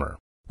stand-up drummer.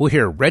 We'll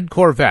hear Red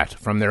Corvette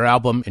from their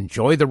album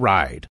Enjoy the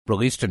Ride,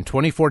 released in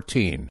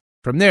 2014.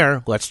 From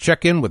there, let's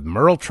check in with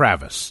Merle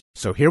Travis.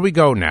 So here we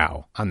go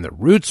now on the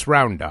Roots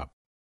Roundup.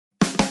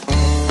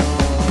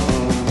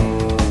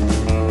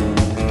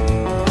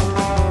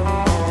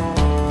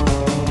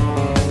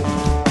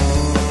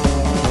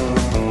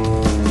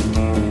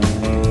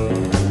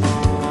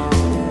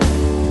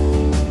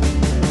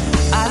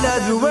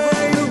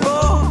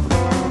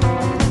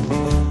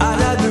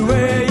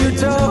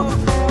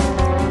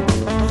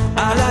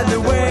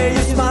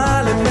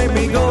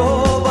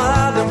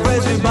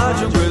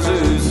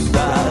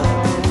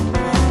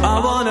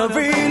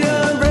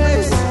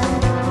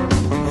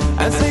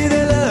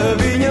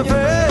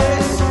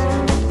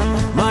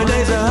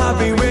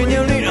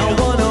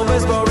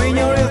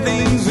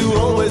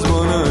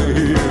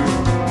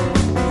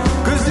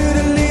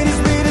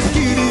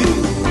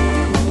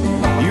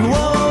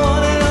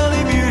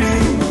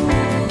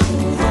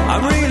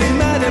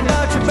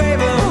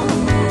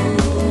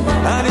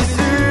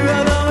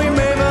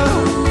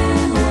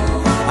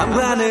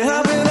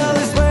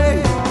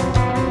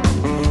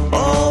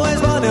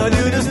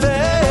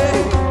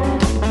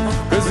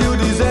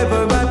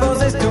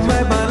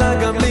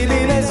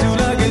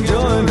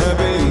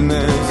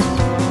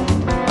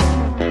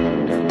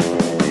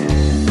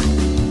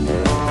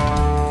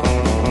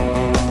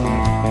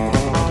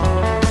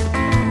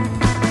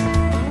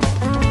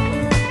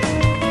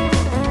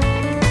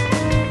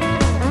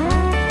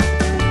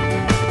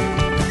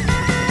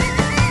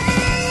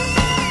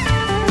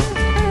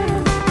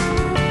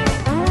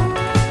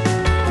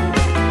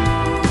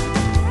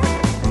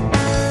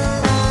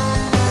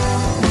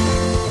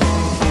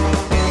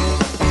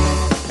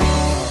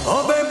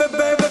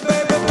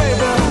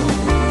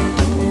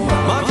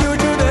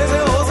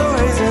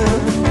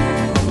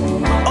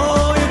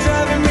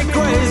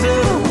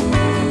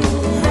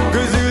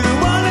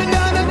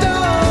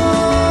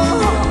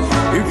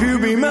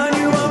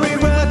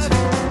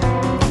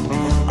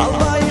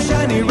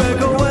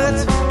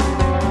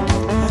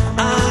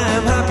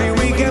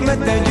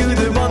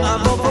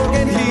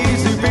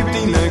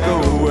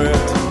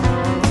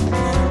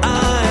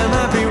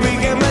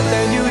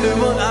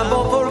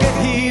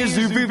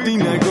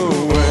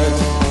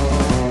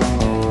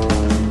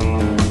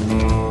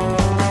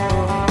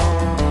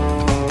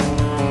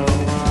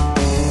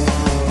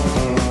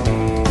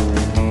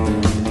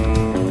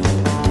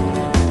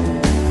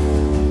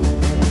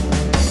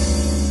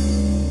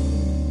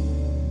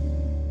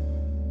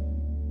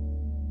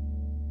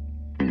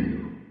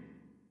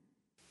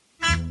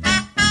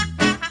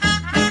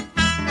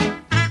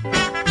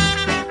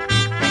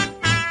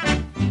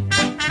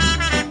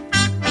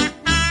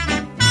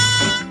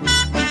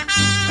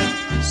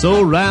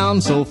 So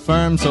round, so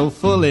firm, so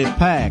fully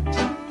packed,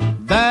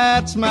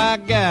 that's my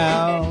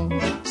gal.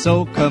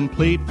 So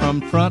complete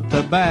from front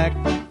to back,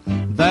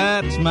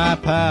 that's my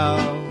pal.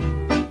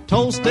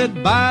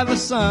 Toasted by the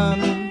sun,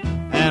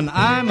 and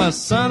I'm a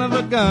son of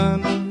a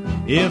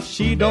gun. If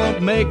she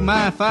don't make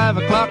my 5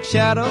 o'clock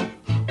shadow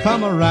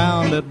come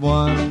around at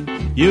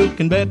 1, you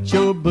can bet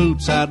your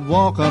boots I'd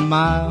walk a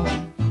mile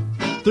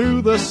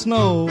through the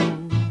snow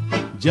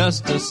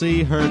just to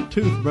see her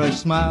toothbrush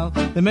smile.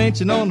 They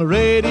mention on the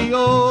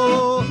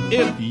radio.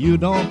 If you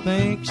don't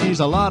think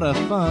she's a lot of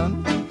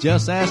fun,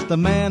 just ask the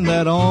man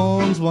that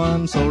owns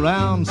one. So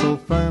round, so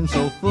firm,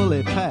 so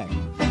fully packed,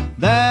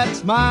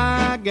 that's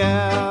my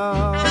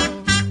gal.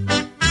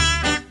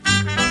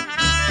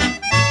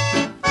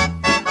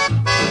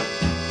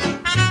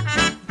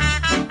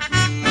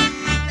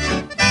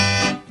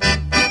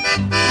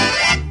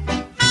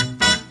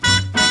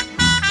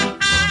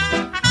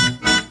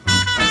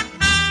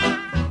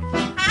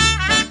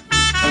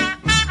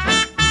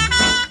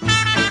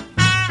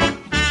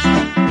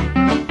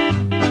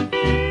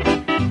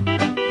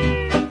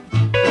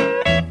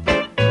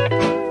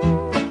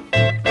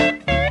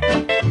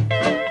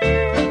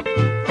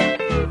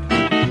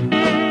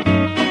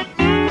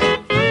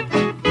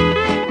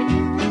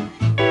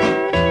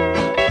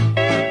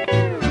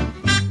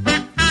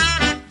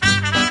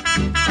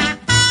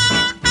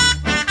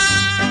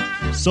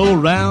 So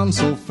round,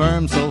 so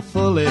firm, so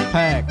fully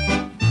packed,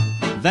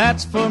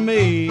 that's for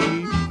me.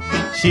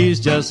 She's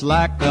just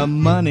like a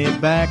money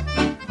back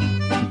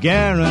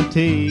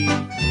guarantee.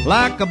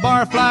 Like a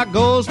barfly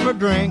goes for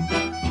drink,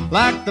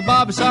 like the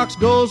Bobby Sox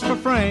goes for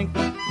Frank,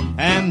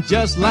 and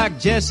just like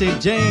Jesse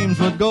James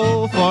would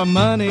go for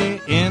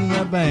money in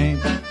the bank.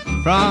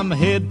 From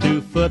head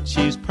to foot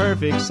she's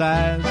perfect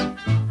size,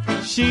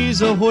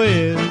 she's a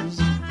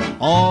whiz,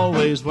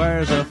 always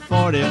wears a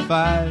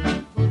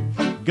 45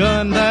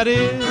 gun, that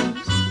is.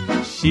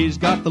 She's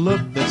got the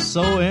look that's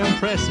so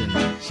impressing,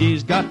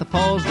 she's got the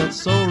pose that's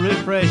so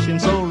refreshing.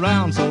 So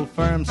round, so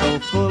firm, so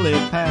fully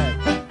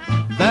packed,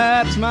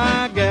 that's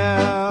my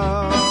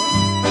gal.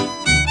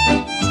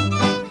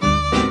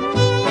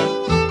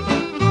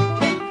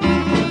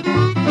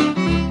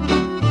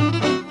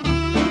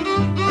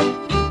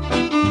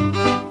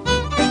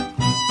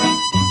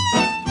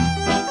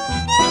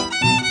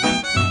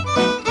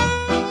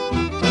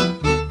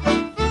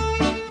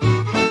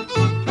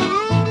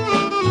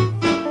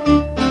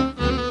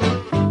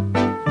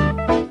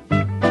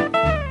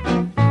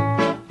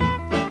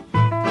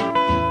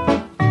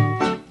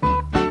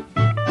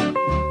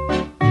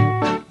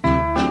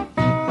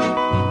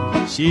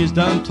 She's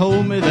done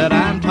told me that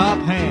I'm top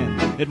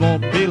hand. It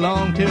won't be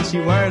long till she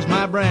wears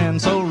my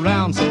brand. So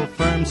round, so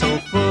firm, so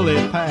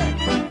fully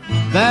packed.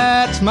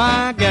 That's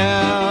my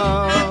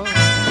gal.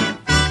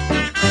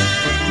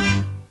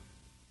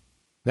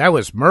 That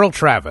was Merle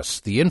Travis,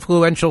 the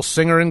influential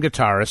singer and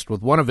guitarist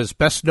with one of his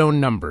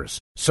best-known numbers,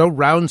 So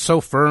Round, So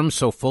Firm,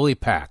 So Fully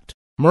Packed.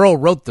 Merle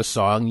wrote the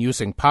song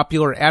using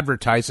popular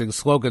advertising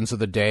slogans of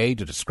the day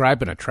to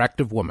describe an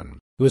attractive woman.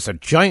 It was a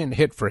giant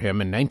hit for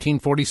him in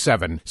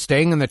 1947,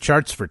 staying in the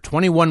charts for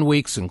 21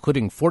 weeks,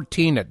 including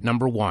 14 at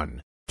number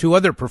 1. Two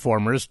other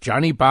performers,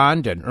 Johnny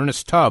Bond and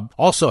Ernest Tubb,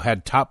 also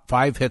had top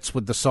 5 hits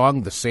with the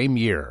song the same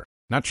year.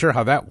 Not sure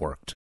how that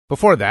worked.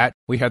 Before that,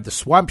 we had the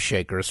Swamp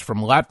Shakers from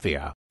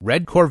Latvia,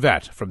 Red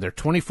Corvette from their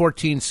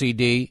 2014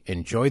 CD,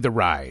 Enjoy the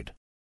Ride.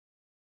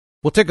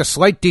 We'll take a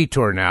slight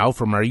detour now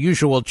from our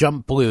usual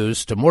jump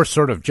blues to more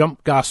sort of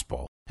jump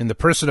gospel, in the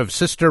person of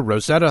Sister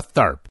Rosetta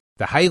Tharpe,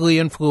 the highly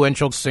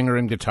influential singer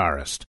and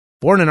guitarist.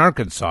 Born in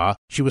Arkansas,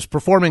 she was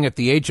performing at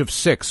the age of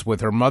 6 with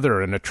her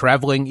mother in a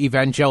traveling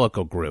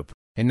evangelical group.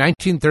 In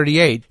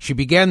 1938, she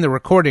began the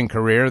recording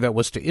career that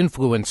was to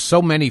influence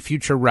so many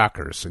future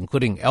rockers,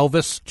 including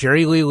Elvis,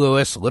 Jerry Lee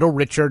Lewis, Little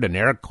Richard, and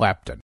Eric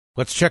Clapton.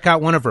 Let's check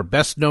out one of her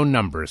best-known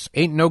numbers,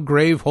 Ain't No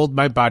Grave, Hold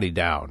My Body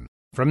Down.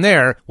 From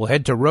there, we'll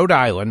head to Rhode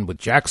Island with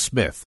Jack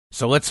Smith.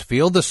 So let's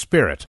feel the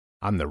spirit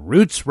on the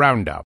Roots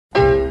Roundup.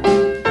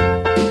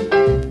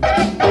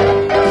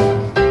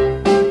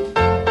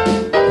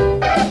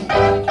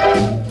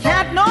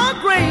 Can't no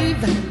grave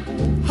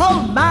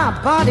hold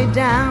my body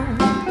down.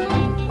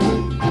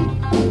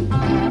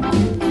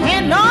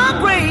 Can't no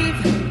grave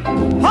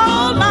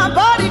hold my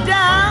body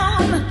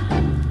down.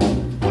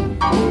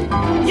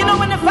 You know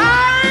when the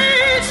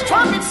first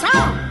trumpet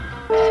sound,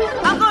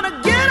 I'm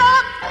gonna get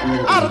up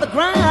out of the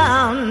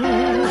ground.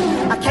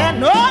 I can't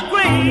no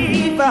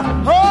grave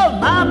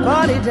hold my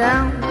body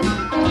down.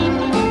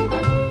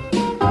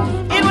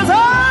 It was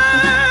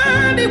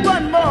early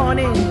one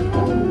morning,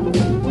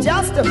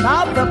 just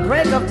about the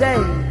break of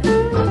day.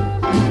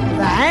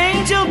 The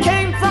angel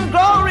came from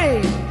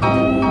glory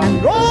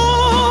and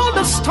rolled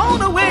the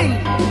stone away.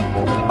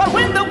 But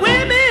when the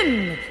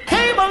women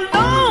came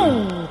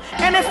along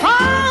and they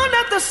found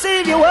that the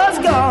Savior was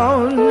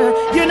gone,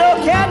 you know,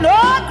 can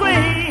no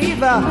grave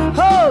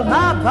hold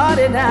my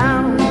body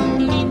down.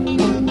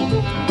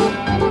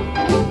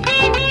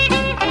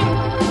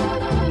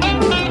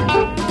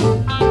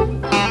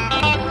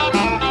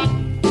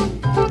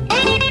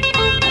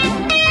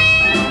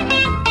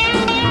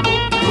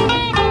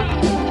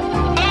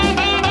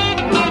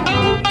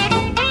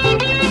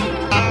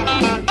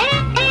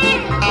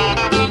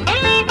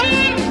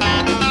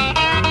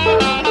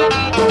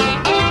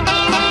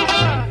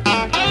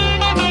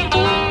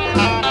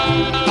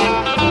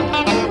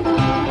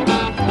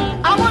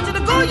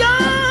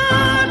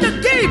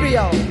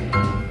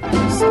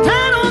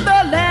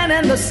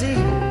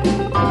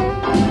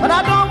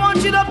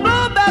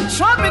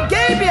 Trumpet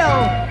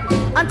Gabriel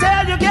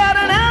until you get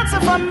an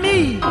answer from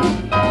me.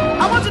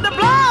 I want you to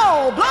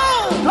blow,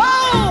 blow,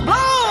 blow,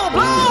 blow,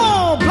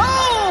 blow,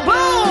 blow,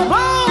 blow,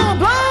 blow,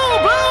 blow,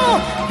 blow.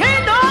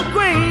 Ain't no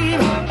grave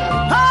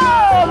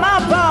hold my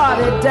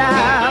body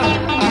down.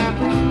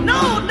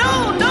 No,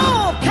 no,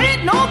 no,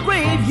 ain't no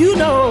grave, you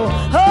know,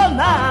 hold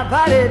my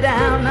body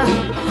down.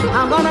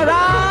 I'm gonna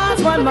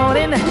rise one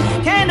morning,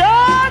 can't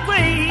no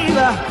grave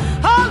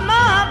hold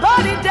my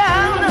body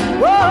down.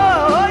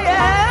 Whoa,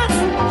 yes.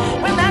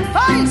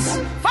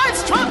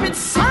 Fights trumpet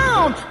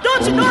sound.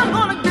 Don't you know I'm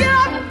gonna get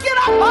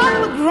up out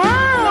of the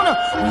ground?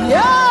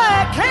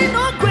 Yeah, can't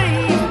no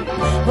grave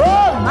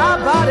hold my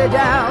body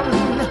down.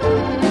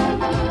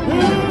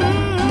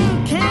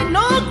 Can't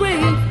no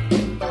grave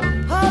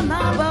hold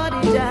my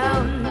body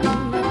down.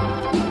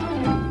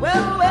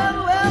 Well,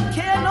 well, well,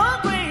 can't no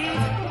grave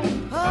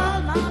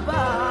hold my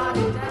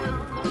body down.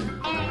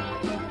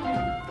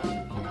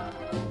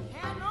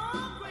 Can't no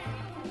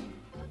grave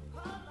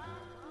hold my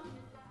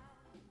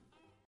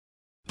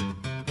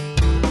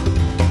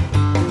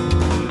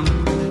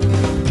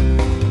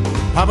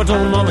Papa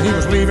told Mama he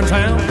was leaving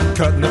town,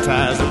 cutting the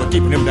ties that were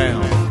keeping him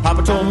down.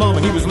 Papa told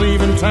Mama he was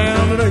leaving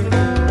town today.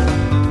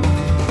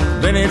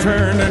 Then he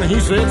turned and he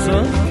said,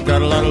 son,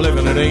 got a lot of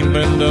living that ain't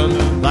been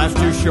done. Life's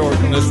too short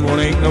and this one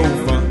ain't no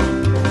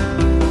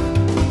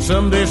fun.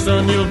 Someday,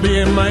 son, you'll be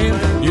a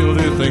man. You'll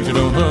do things you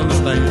don't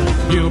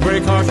understand. You'll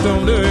break hearts,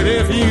 don't do it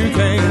if you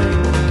can.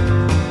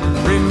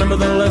 Remember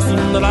the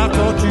lesson that I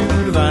taught you.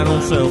 To thine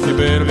own self, you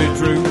better be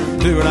true.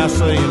 Do what I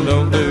say and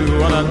don't do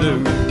what I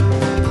do.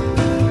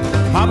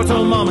 Papa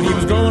told Mama he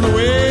was going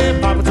away.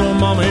 Papa told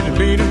Mama it'd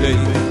be today.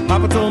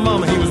 Papa told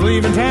Mama he was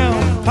leaving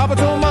town. Papa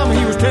told Mama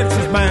he was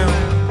Texas bound.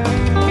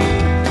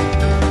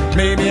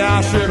 Maybe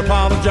I should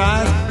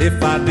apologize.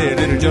 If I did,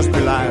 it'd just be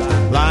lies.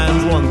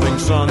 Lying's one thing,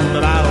 son,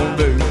 that I don't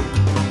do.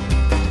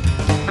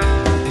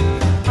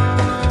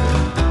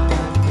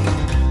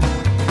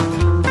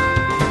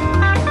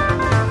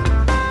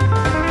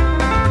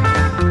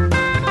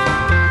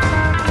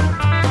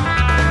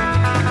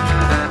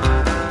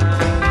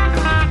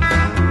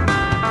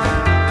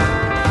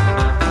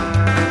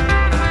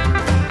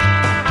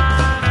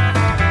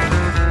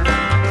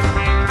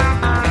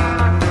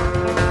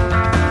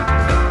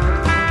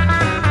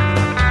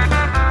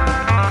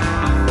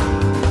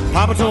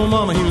 Papa told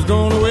Mama he was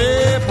going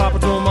away. Papa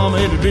told Mama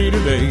it'd be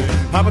today.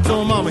 Papa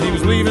told Mama he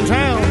was leaving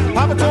town.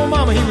 Papa told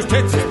Mama he was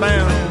Texas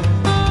bound.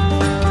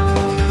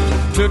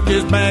 Took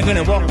his bag and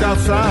he walked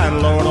outside.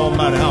 Lord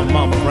almighty, how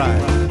Mama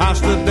cried. I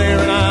stood there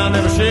and I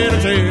never shed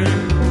a tear.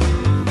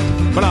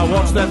 But I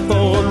watched that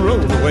Ford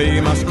roll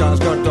away. My skies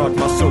got dark,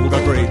 my soul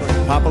got gray.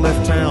 Papa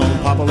left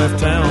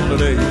town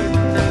today.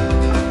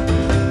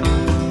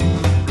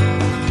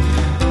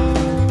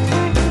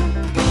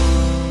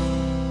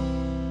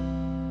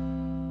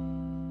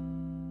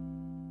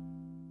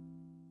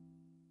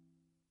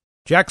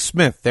 Jack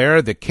Smith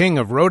there, the king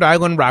of Rhode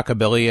Island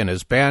rockabilly, and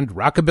his band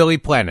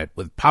Rockabilly Planet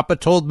with Papa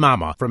Told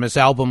Mama from his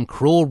album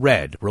Cruel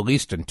Red,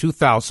 released in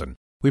 2000.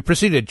 We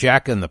preceded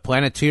Jack and the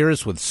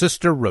Planeteers with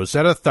Sister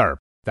Rosetta Tharpe,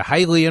 the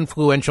highly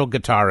influential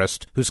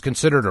guitarist who's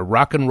considered a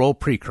rock and roll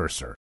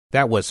precursor.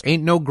 That was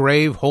Ain't No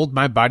Grave, Hold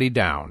My Body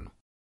Down.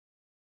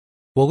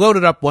 We'll load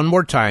it up one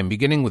more time,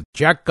 beginning with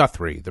Jack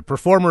Guthrie, the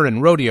performer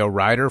and rodeo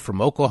rider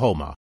from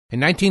Oklahoma. In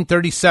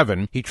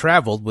 1937, he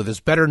traveled with his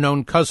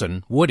better-known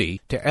cousin,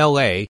 Woody, to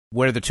L.A.,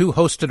 where the two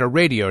hosted a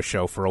radio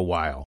show for a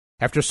while.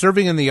 After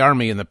serving in the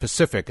Army in the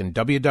Pacific in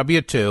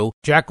WW2,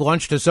 Jack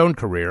launched his own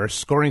career,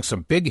 scoring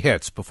some big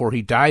hits before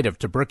he died of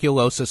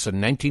tuberculosis in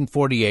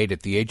 1948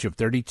 at the age of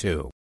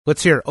 32.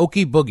 Let's hear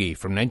Okie Boogie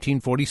from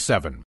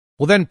 1947.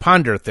 We'll then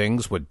ponder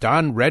things with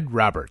Don Red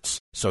Roberts.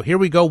 So here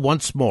we go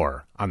once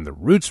more on the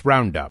Roots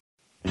Roundup.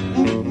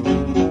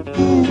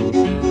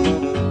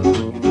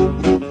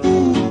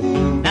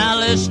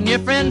 Listen, your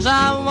friends,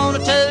 I want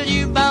to tell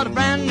you about a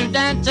brand new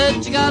dance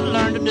that you gotta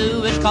learn to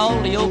do. It's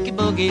called the Okie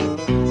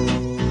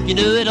Boogie. You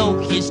do it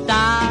Okie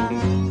style.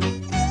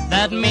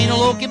 That mean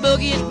old Okie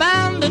Boogie is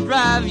bound to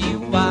drive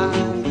you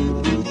wild.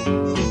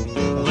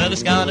 Well,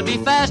 it's gotta be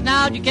fast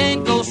now, you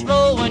can't go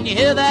slow. When you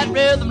hear that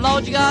rhythm,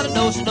 Lord, you gotta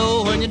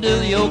do when you do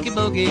the Okie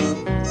Boogie.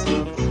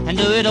 And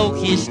do it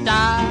Okie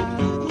style.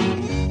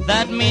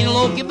 That mean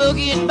old Okie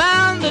Boogie is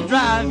bound to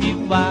drive you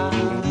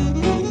wild.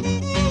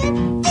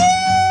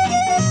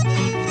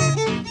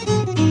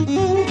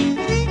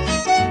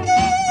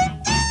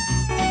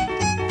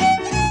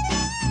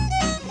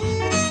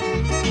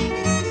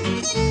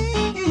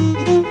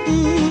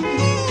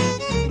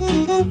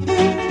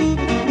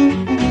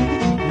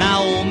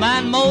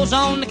 Mose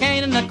on the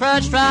cane and the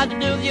crutch tried to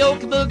do the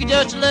Okie Boogie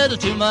just a little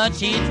too much.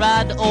 He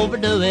tried to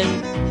overdo it,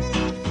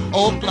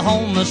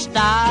 Oklahoma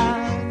style.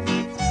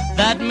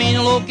 That mean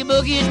Okie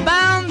Boogie is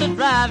bound to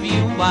drive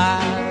you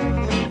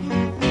wild.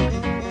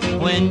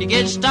 When you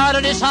get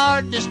started, it's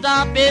hard to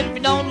stop. If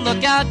you don't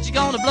look out, you're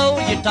gonna blow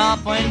your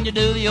top when you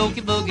do the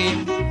Okie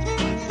Boogie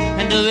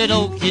and do it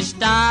Okie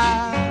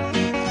style.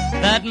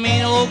 That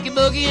mean Okie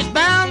Boogie is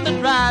bound to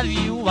drive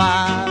you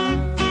wild.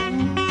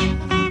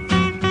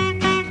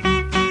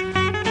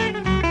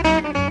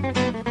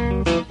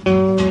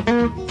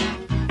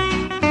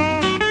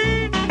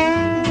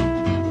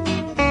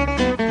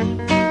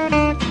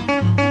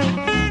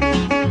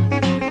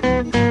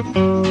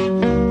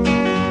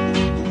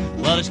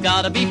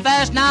 Gotta be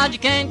fast now, you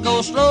can't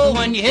go slow.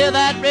 When you hear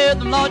that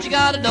rhythm, Lord, you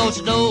gotta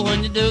do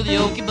when you do the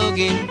Okie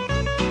Boogie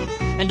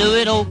and do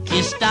it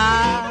Okie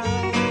style.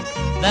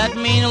 That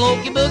mean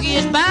Okie Boogie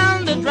is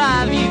bound to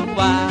drive you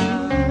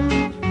wild.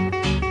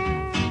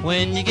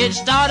 When you get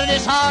started,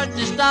 it's hard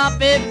to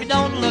stop. If you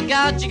don't look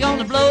out, you're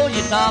gonna blow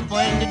your top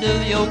when you do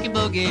the Okie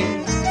Boogie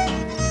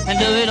and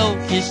do it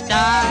Okie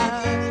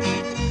style.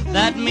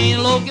 That mean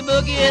Okie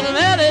Boogie it'll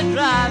really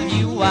drive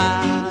you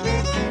wild.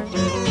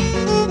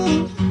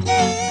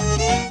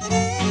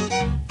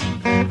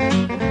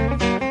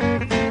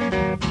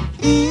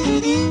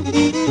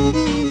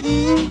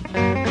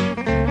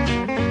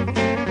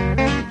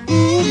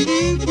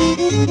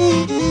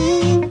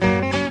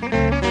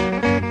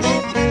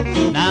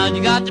 Now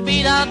you got the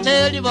beat, I'll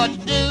tell you what to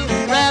do.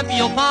 Grab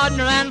your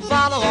partner and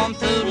follow on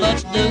through.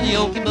 Let's do the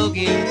Okie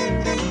Boogie,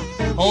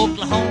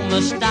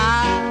 Oklahoma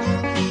style.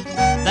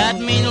 That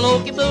mean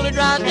Okie Boogie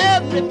drives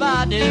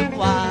everybody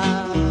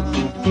wild.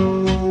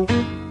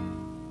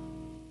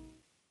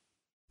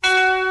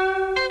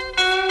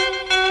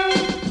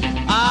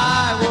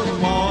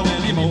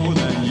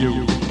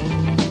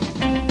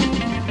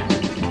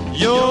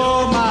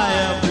 You're my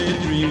every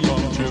dream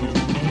come true.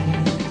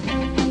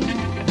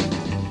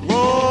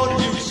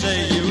 Won't you say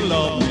you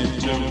love me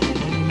too?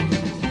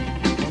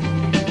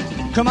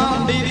 Come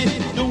on, baby,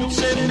 don't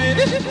say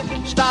maybe.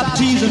 Stop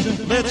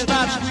teasing, let's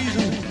start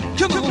squeezing.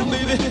 Come on,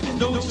 baby,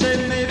 don't say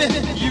maybe.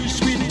 You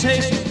sweet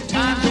taste,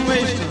 time to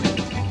waste.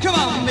 Come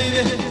on,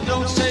 baby,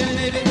 don't say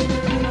maybe.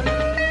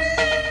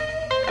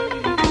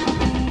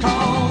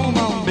 Come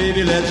on,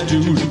 baby, let's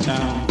do the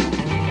town.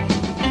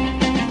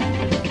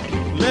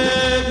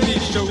 Let me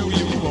show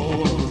you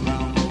all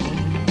around.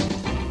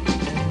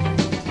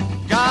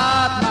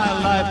 Got my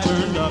life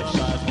turned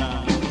upside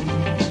down.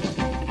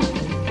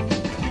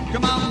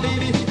 Come on,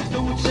 baby,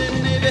 don't say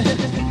maybe.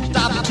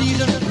 Stop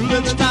teasing,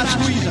 let's start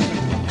squeezing.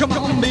 Come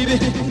on, baby,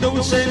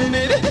 don't say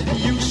maybe.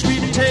 You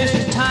sweet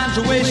taste, time's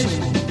a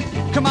wasting.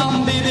 Come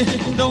on, baby,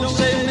 don't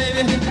say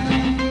maybe.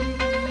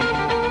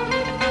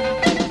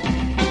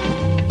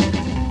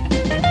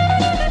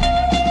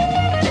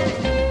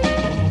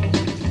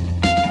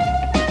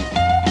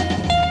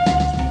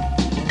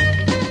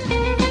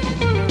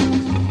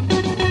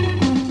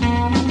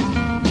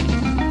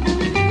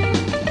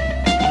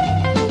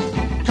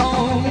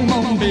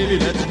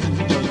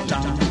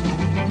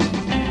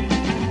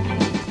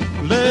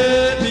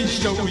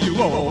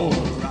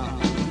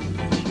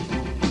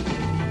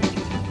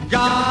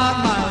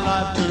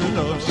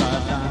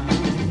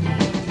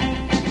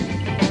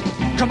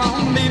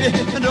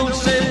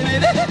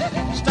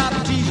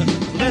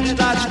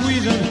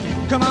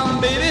 squeezing. Come on,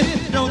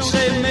 baby, don't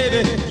say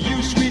maybe.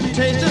 You sweet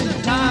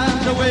tasting,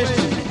 time's a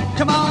wasting.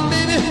 Come on,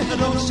 baby,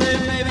 don't say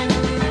maybe.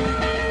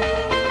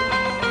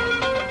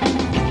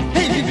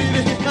 Hey,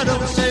 baby,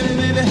 don't say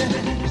maybe.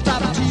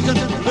 Stop teasing,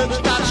 let's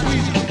start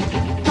squeezing.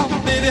 Come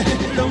on, baby,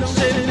 don't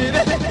say maybe.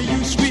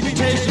 You sweet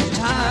tasting,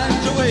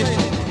 time's a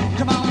wasting.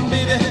 Come on,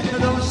 baby,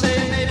 don't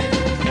say maybe.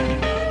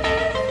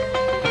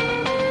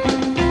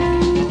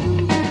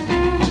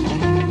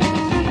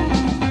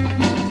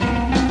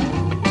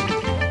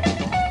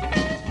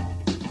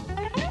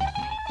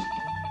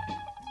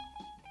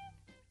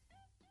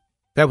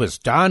 That was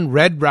Don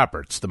Red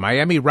Roberts, the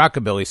Miami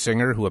rockabilly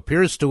singer who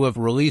appears to have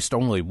released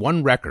only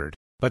one record,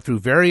 but through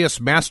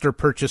various master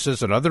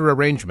purchases and other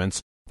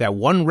arrangements, that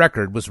one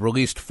record was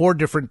released 4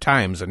 different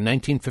times in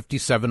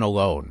 1957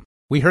 alone.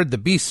 We heard the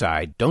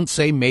B-side, Don't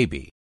Say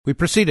Maybe. We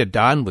preceded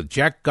Don with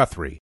Jack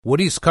Guthrie,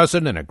 Woody's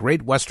cousin and a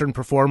great Western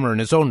performer in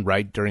his own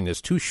right during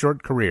his too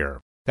short career.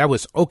 That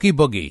was Okie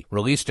Boogie,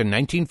 released in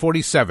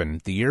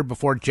 1947, the year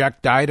before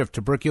Jack died of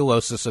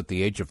tuberculosis at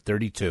the age of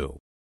 32.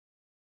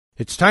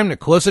 It's time to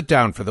close it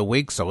down for the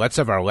week, so let's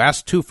have our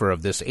last twofer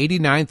of this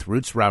 89th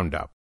Roots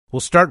Roundup.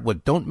 We'll start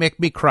with Don't Make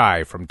Me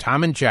Cry from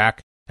Tom and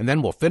Jack, and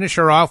then we'll finish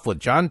her off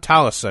with John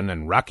Tollison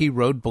and Rocky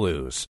Road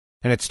Blues.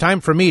 And it's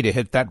time for me to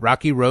hit that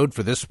rocky road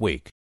for this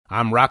week.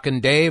 I'm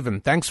Rockin' Dave,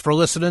 and thanks for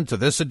listening to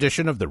this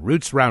edition of the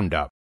Roots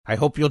Roundup. I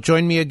hope you'll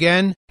join me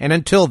again, and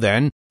until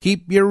then,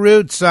 keep your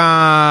roots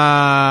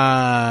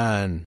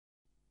on!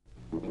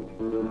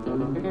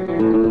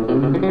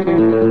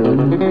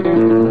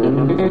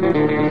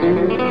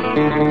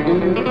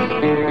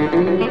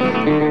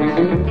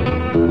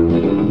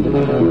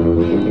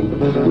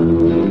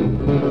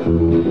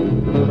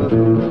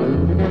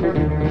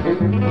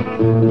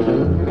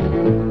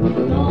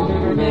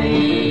 Don't make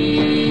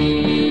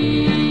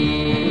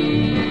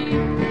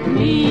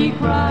me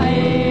cry,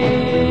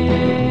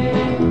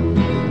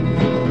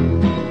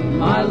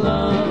 my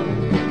love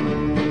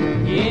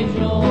is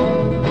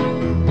yours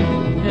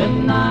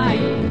tonight.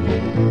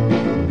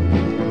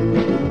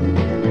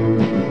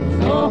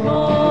 So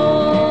hold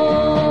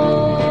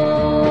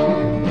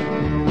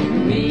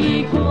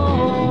me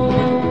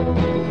close,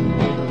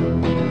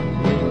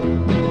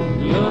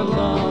 your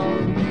love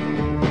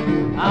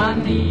I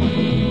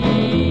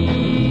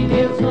need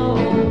it so.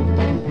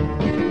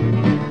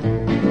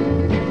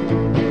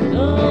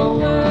 The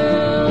world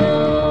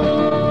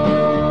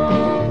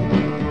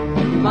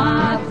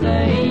might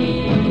say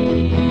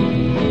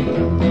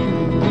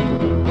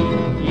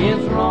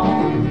it's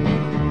wrong,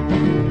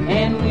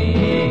 and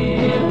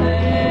we'll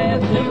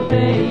have to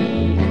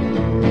pay.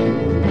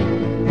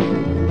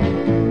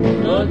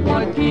 But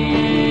what can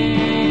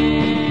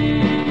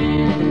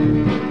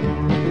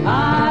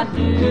I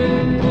do?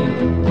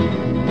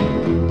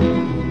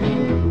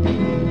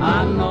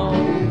 I know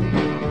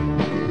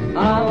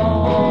I'll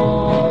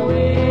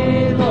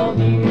always love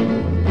you.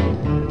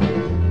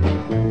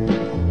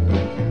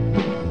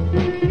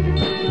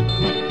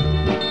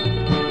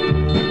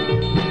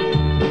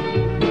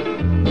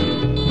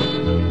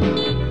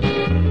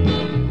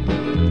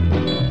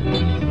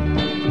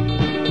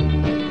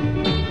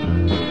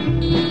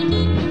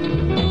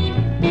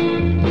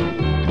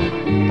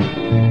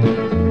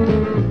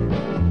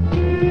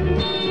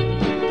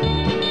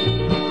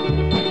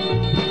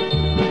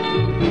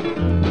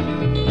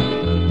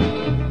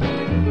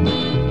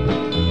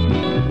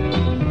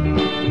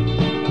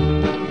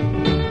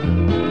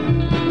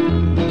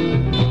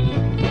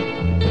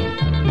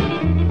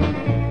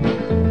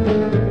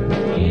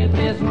 If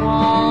it's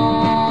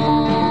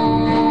wrong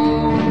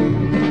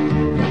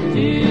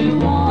to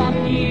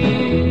want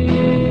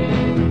you,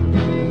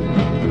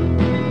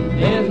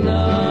 there's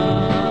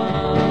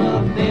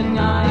nothing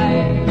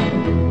I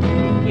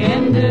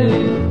can do.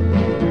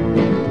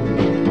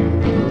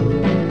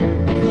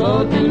 So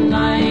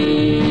tonight,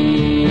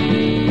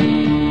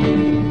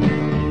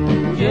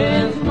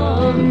 just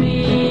love me.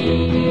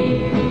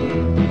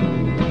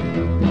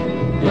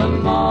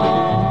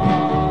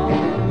 Tomorrow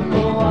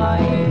I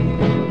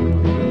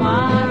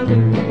might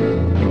lose.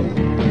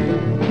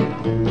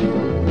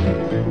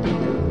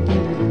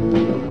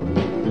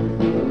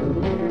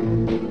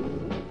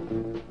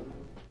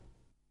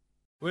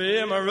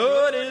 Well, my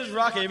road is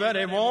rocky, but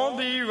it won't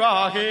be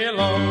rocky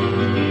long.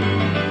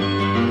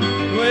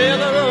 Well,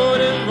 the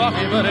road is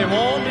rocky, but it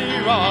won't be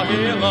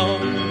rocky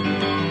long.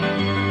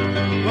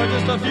 But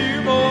just a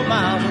few more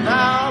miles and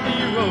I'll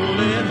be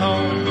rolling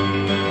home.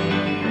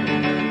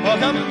 Well,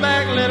 come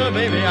back, little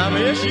baby, I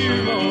miss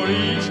you more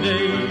each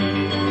day.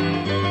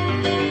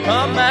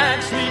 Come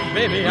back, sweet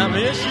baby, I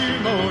miss you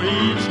more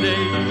each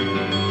day.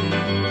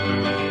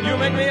 You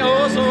make me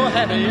oh so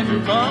happy if you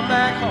come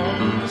back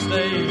home to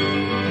stay.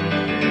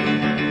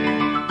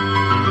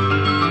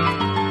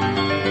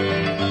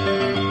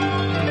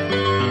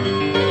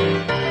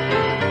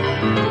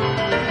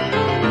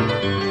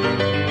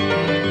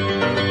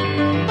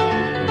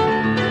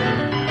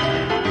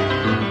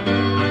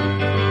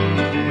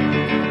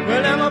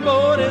 Well, now my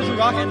boat is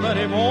rocking, but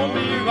it won't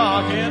be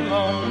rocking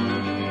long.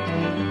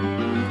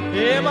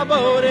 Yeah, my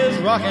boat is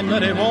rocking,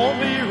 but it won't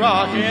be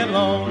rocking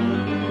long.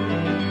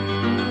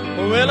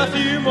 Well, a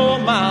few more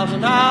miles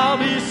and I'll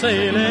be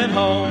sailing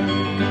home.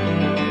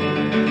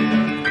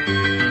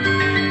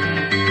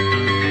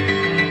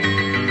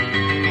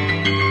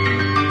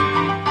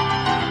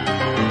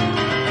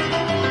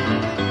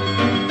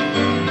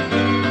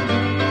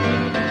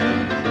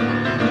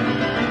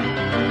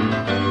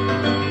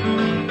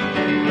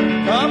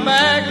 Come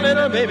back,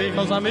 little baby,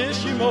 'cause I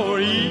miss you more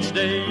each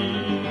day.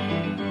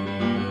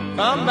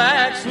 Come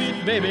back,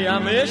 sweet baby, I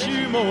miss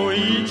you more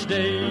each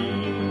day.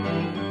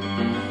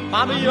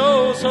 I'll be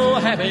oh so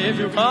happy if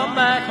you come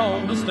back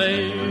home to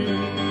stay.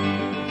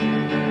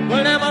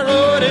 Well, now my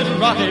road is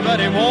rocky, but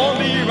it won't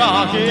be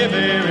rocky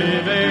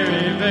very,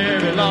 very,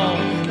 very long.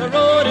 The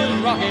road is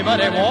rocky, but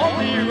it won't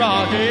be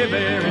rocky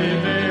very,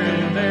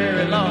 very,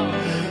 very long.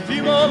 A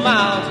few more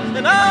miles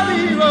and I'll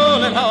be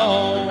rolling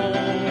home.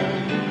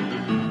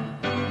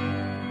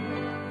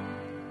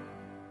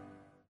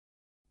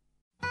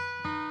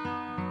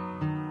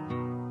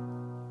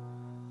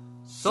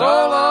 So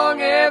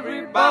long,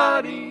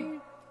 everybody.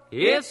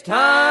 It's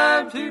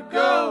time to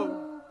go.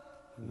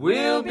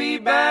 We'll be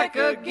back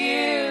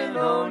again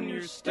on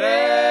your stereo.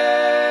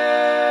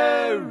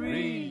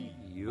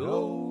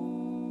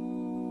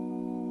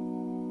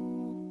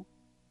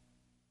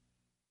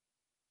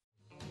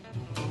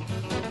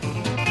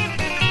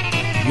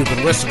 You've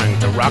been listening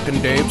to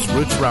Rockin' Dave's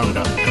Roots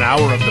Roundup, an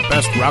hour of the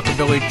best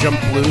rockabilly, jump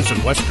blues,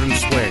 and western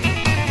swing.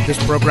 This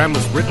program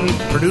was written,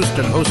 produced,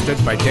 and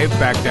hosted by Dave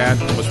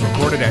Baghdad and was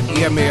recorded at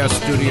EMAS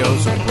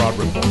Studios in Broad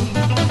Ripple.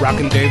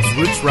 Rockin' Dave's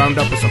Roots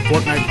Roundup is a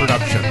fortnight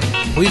production.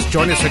 Please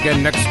join us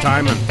again next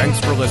time, and thanks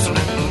for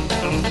listening.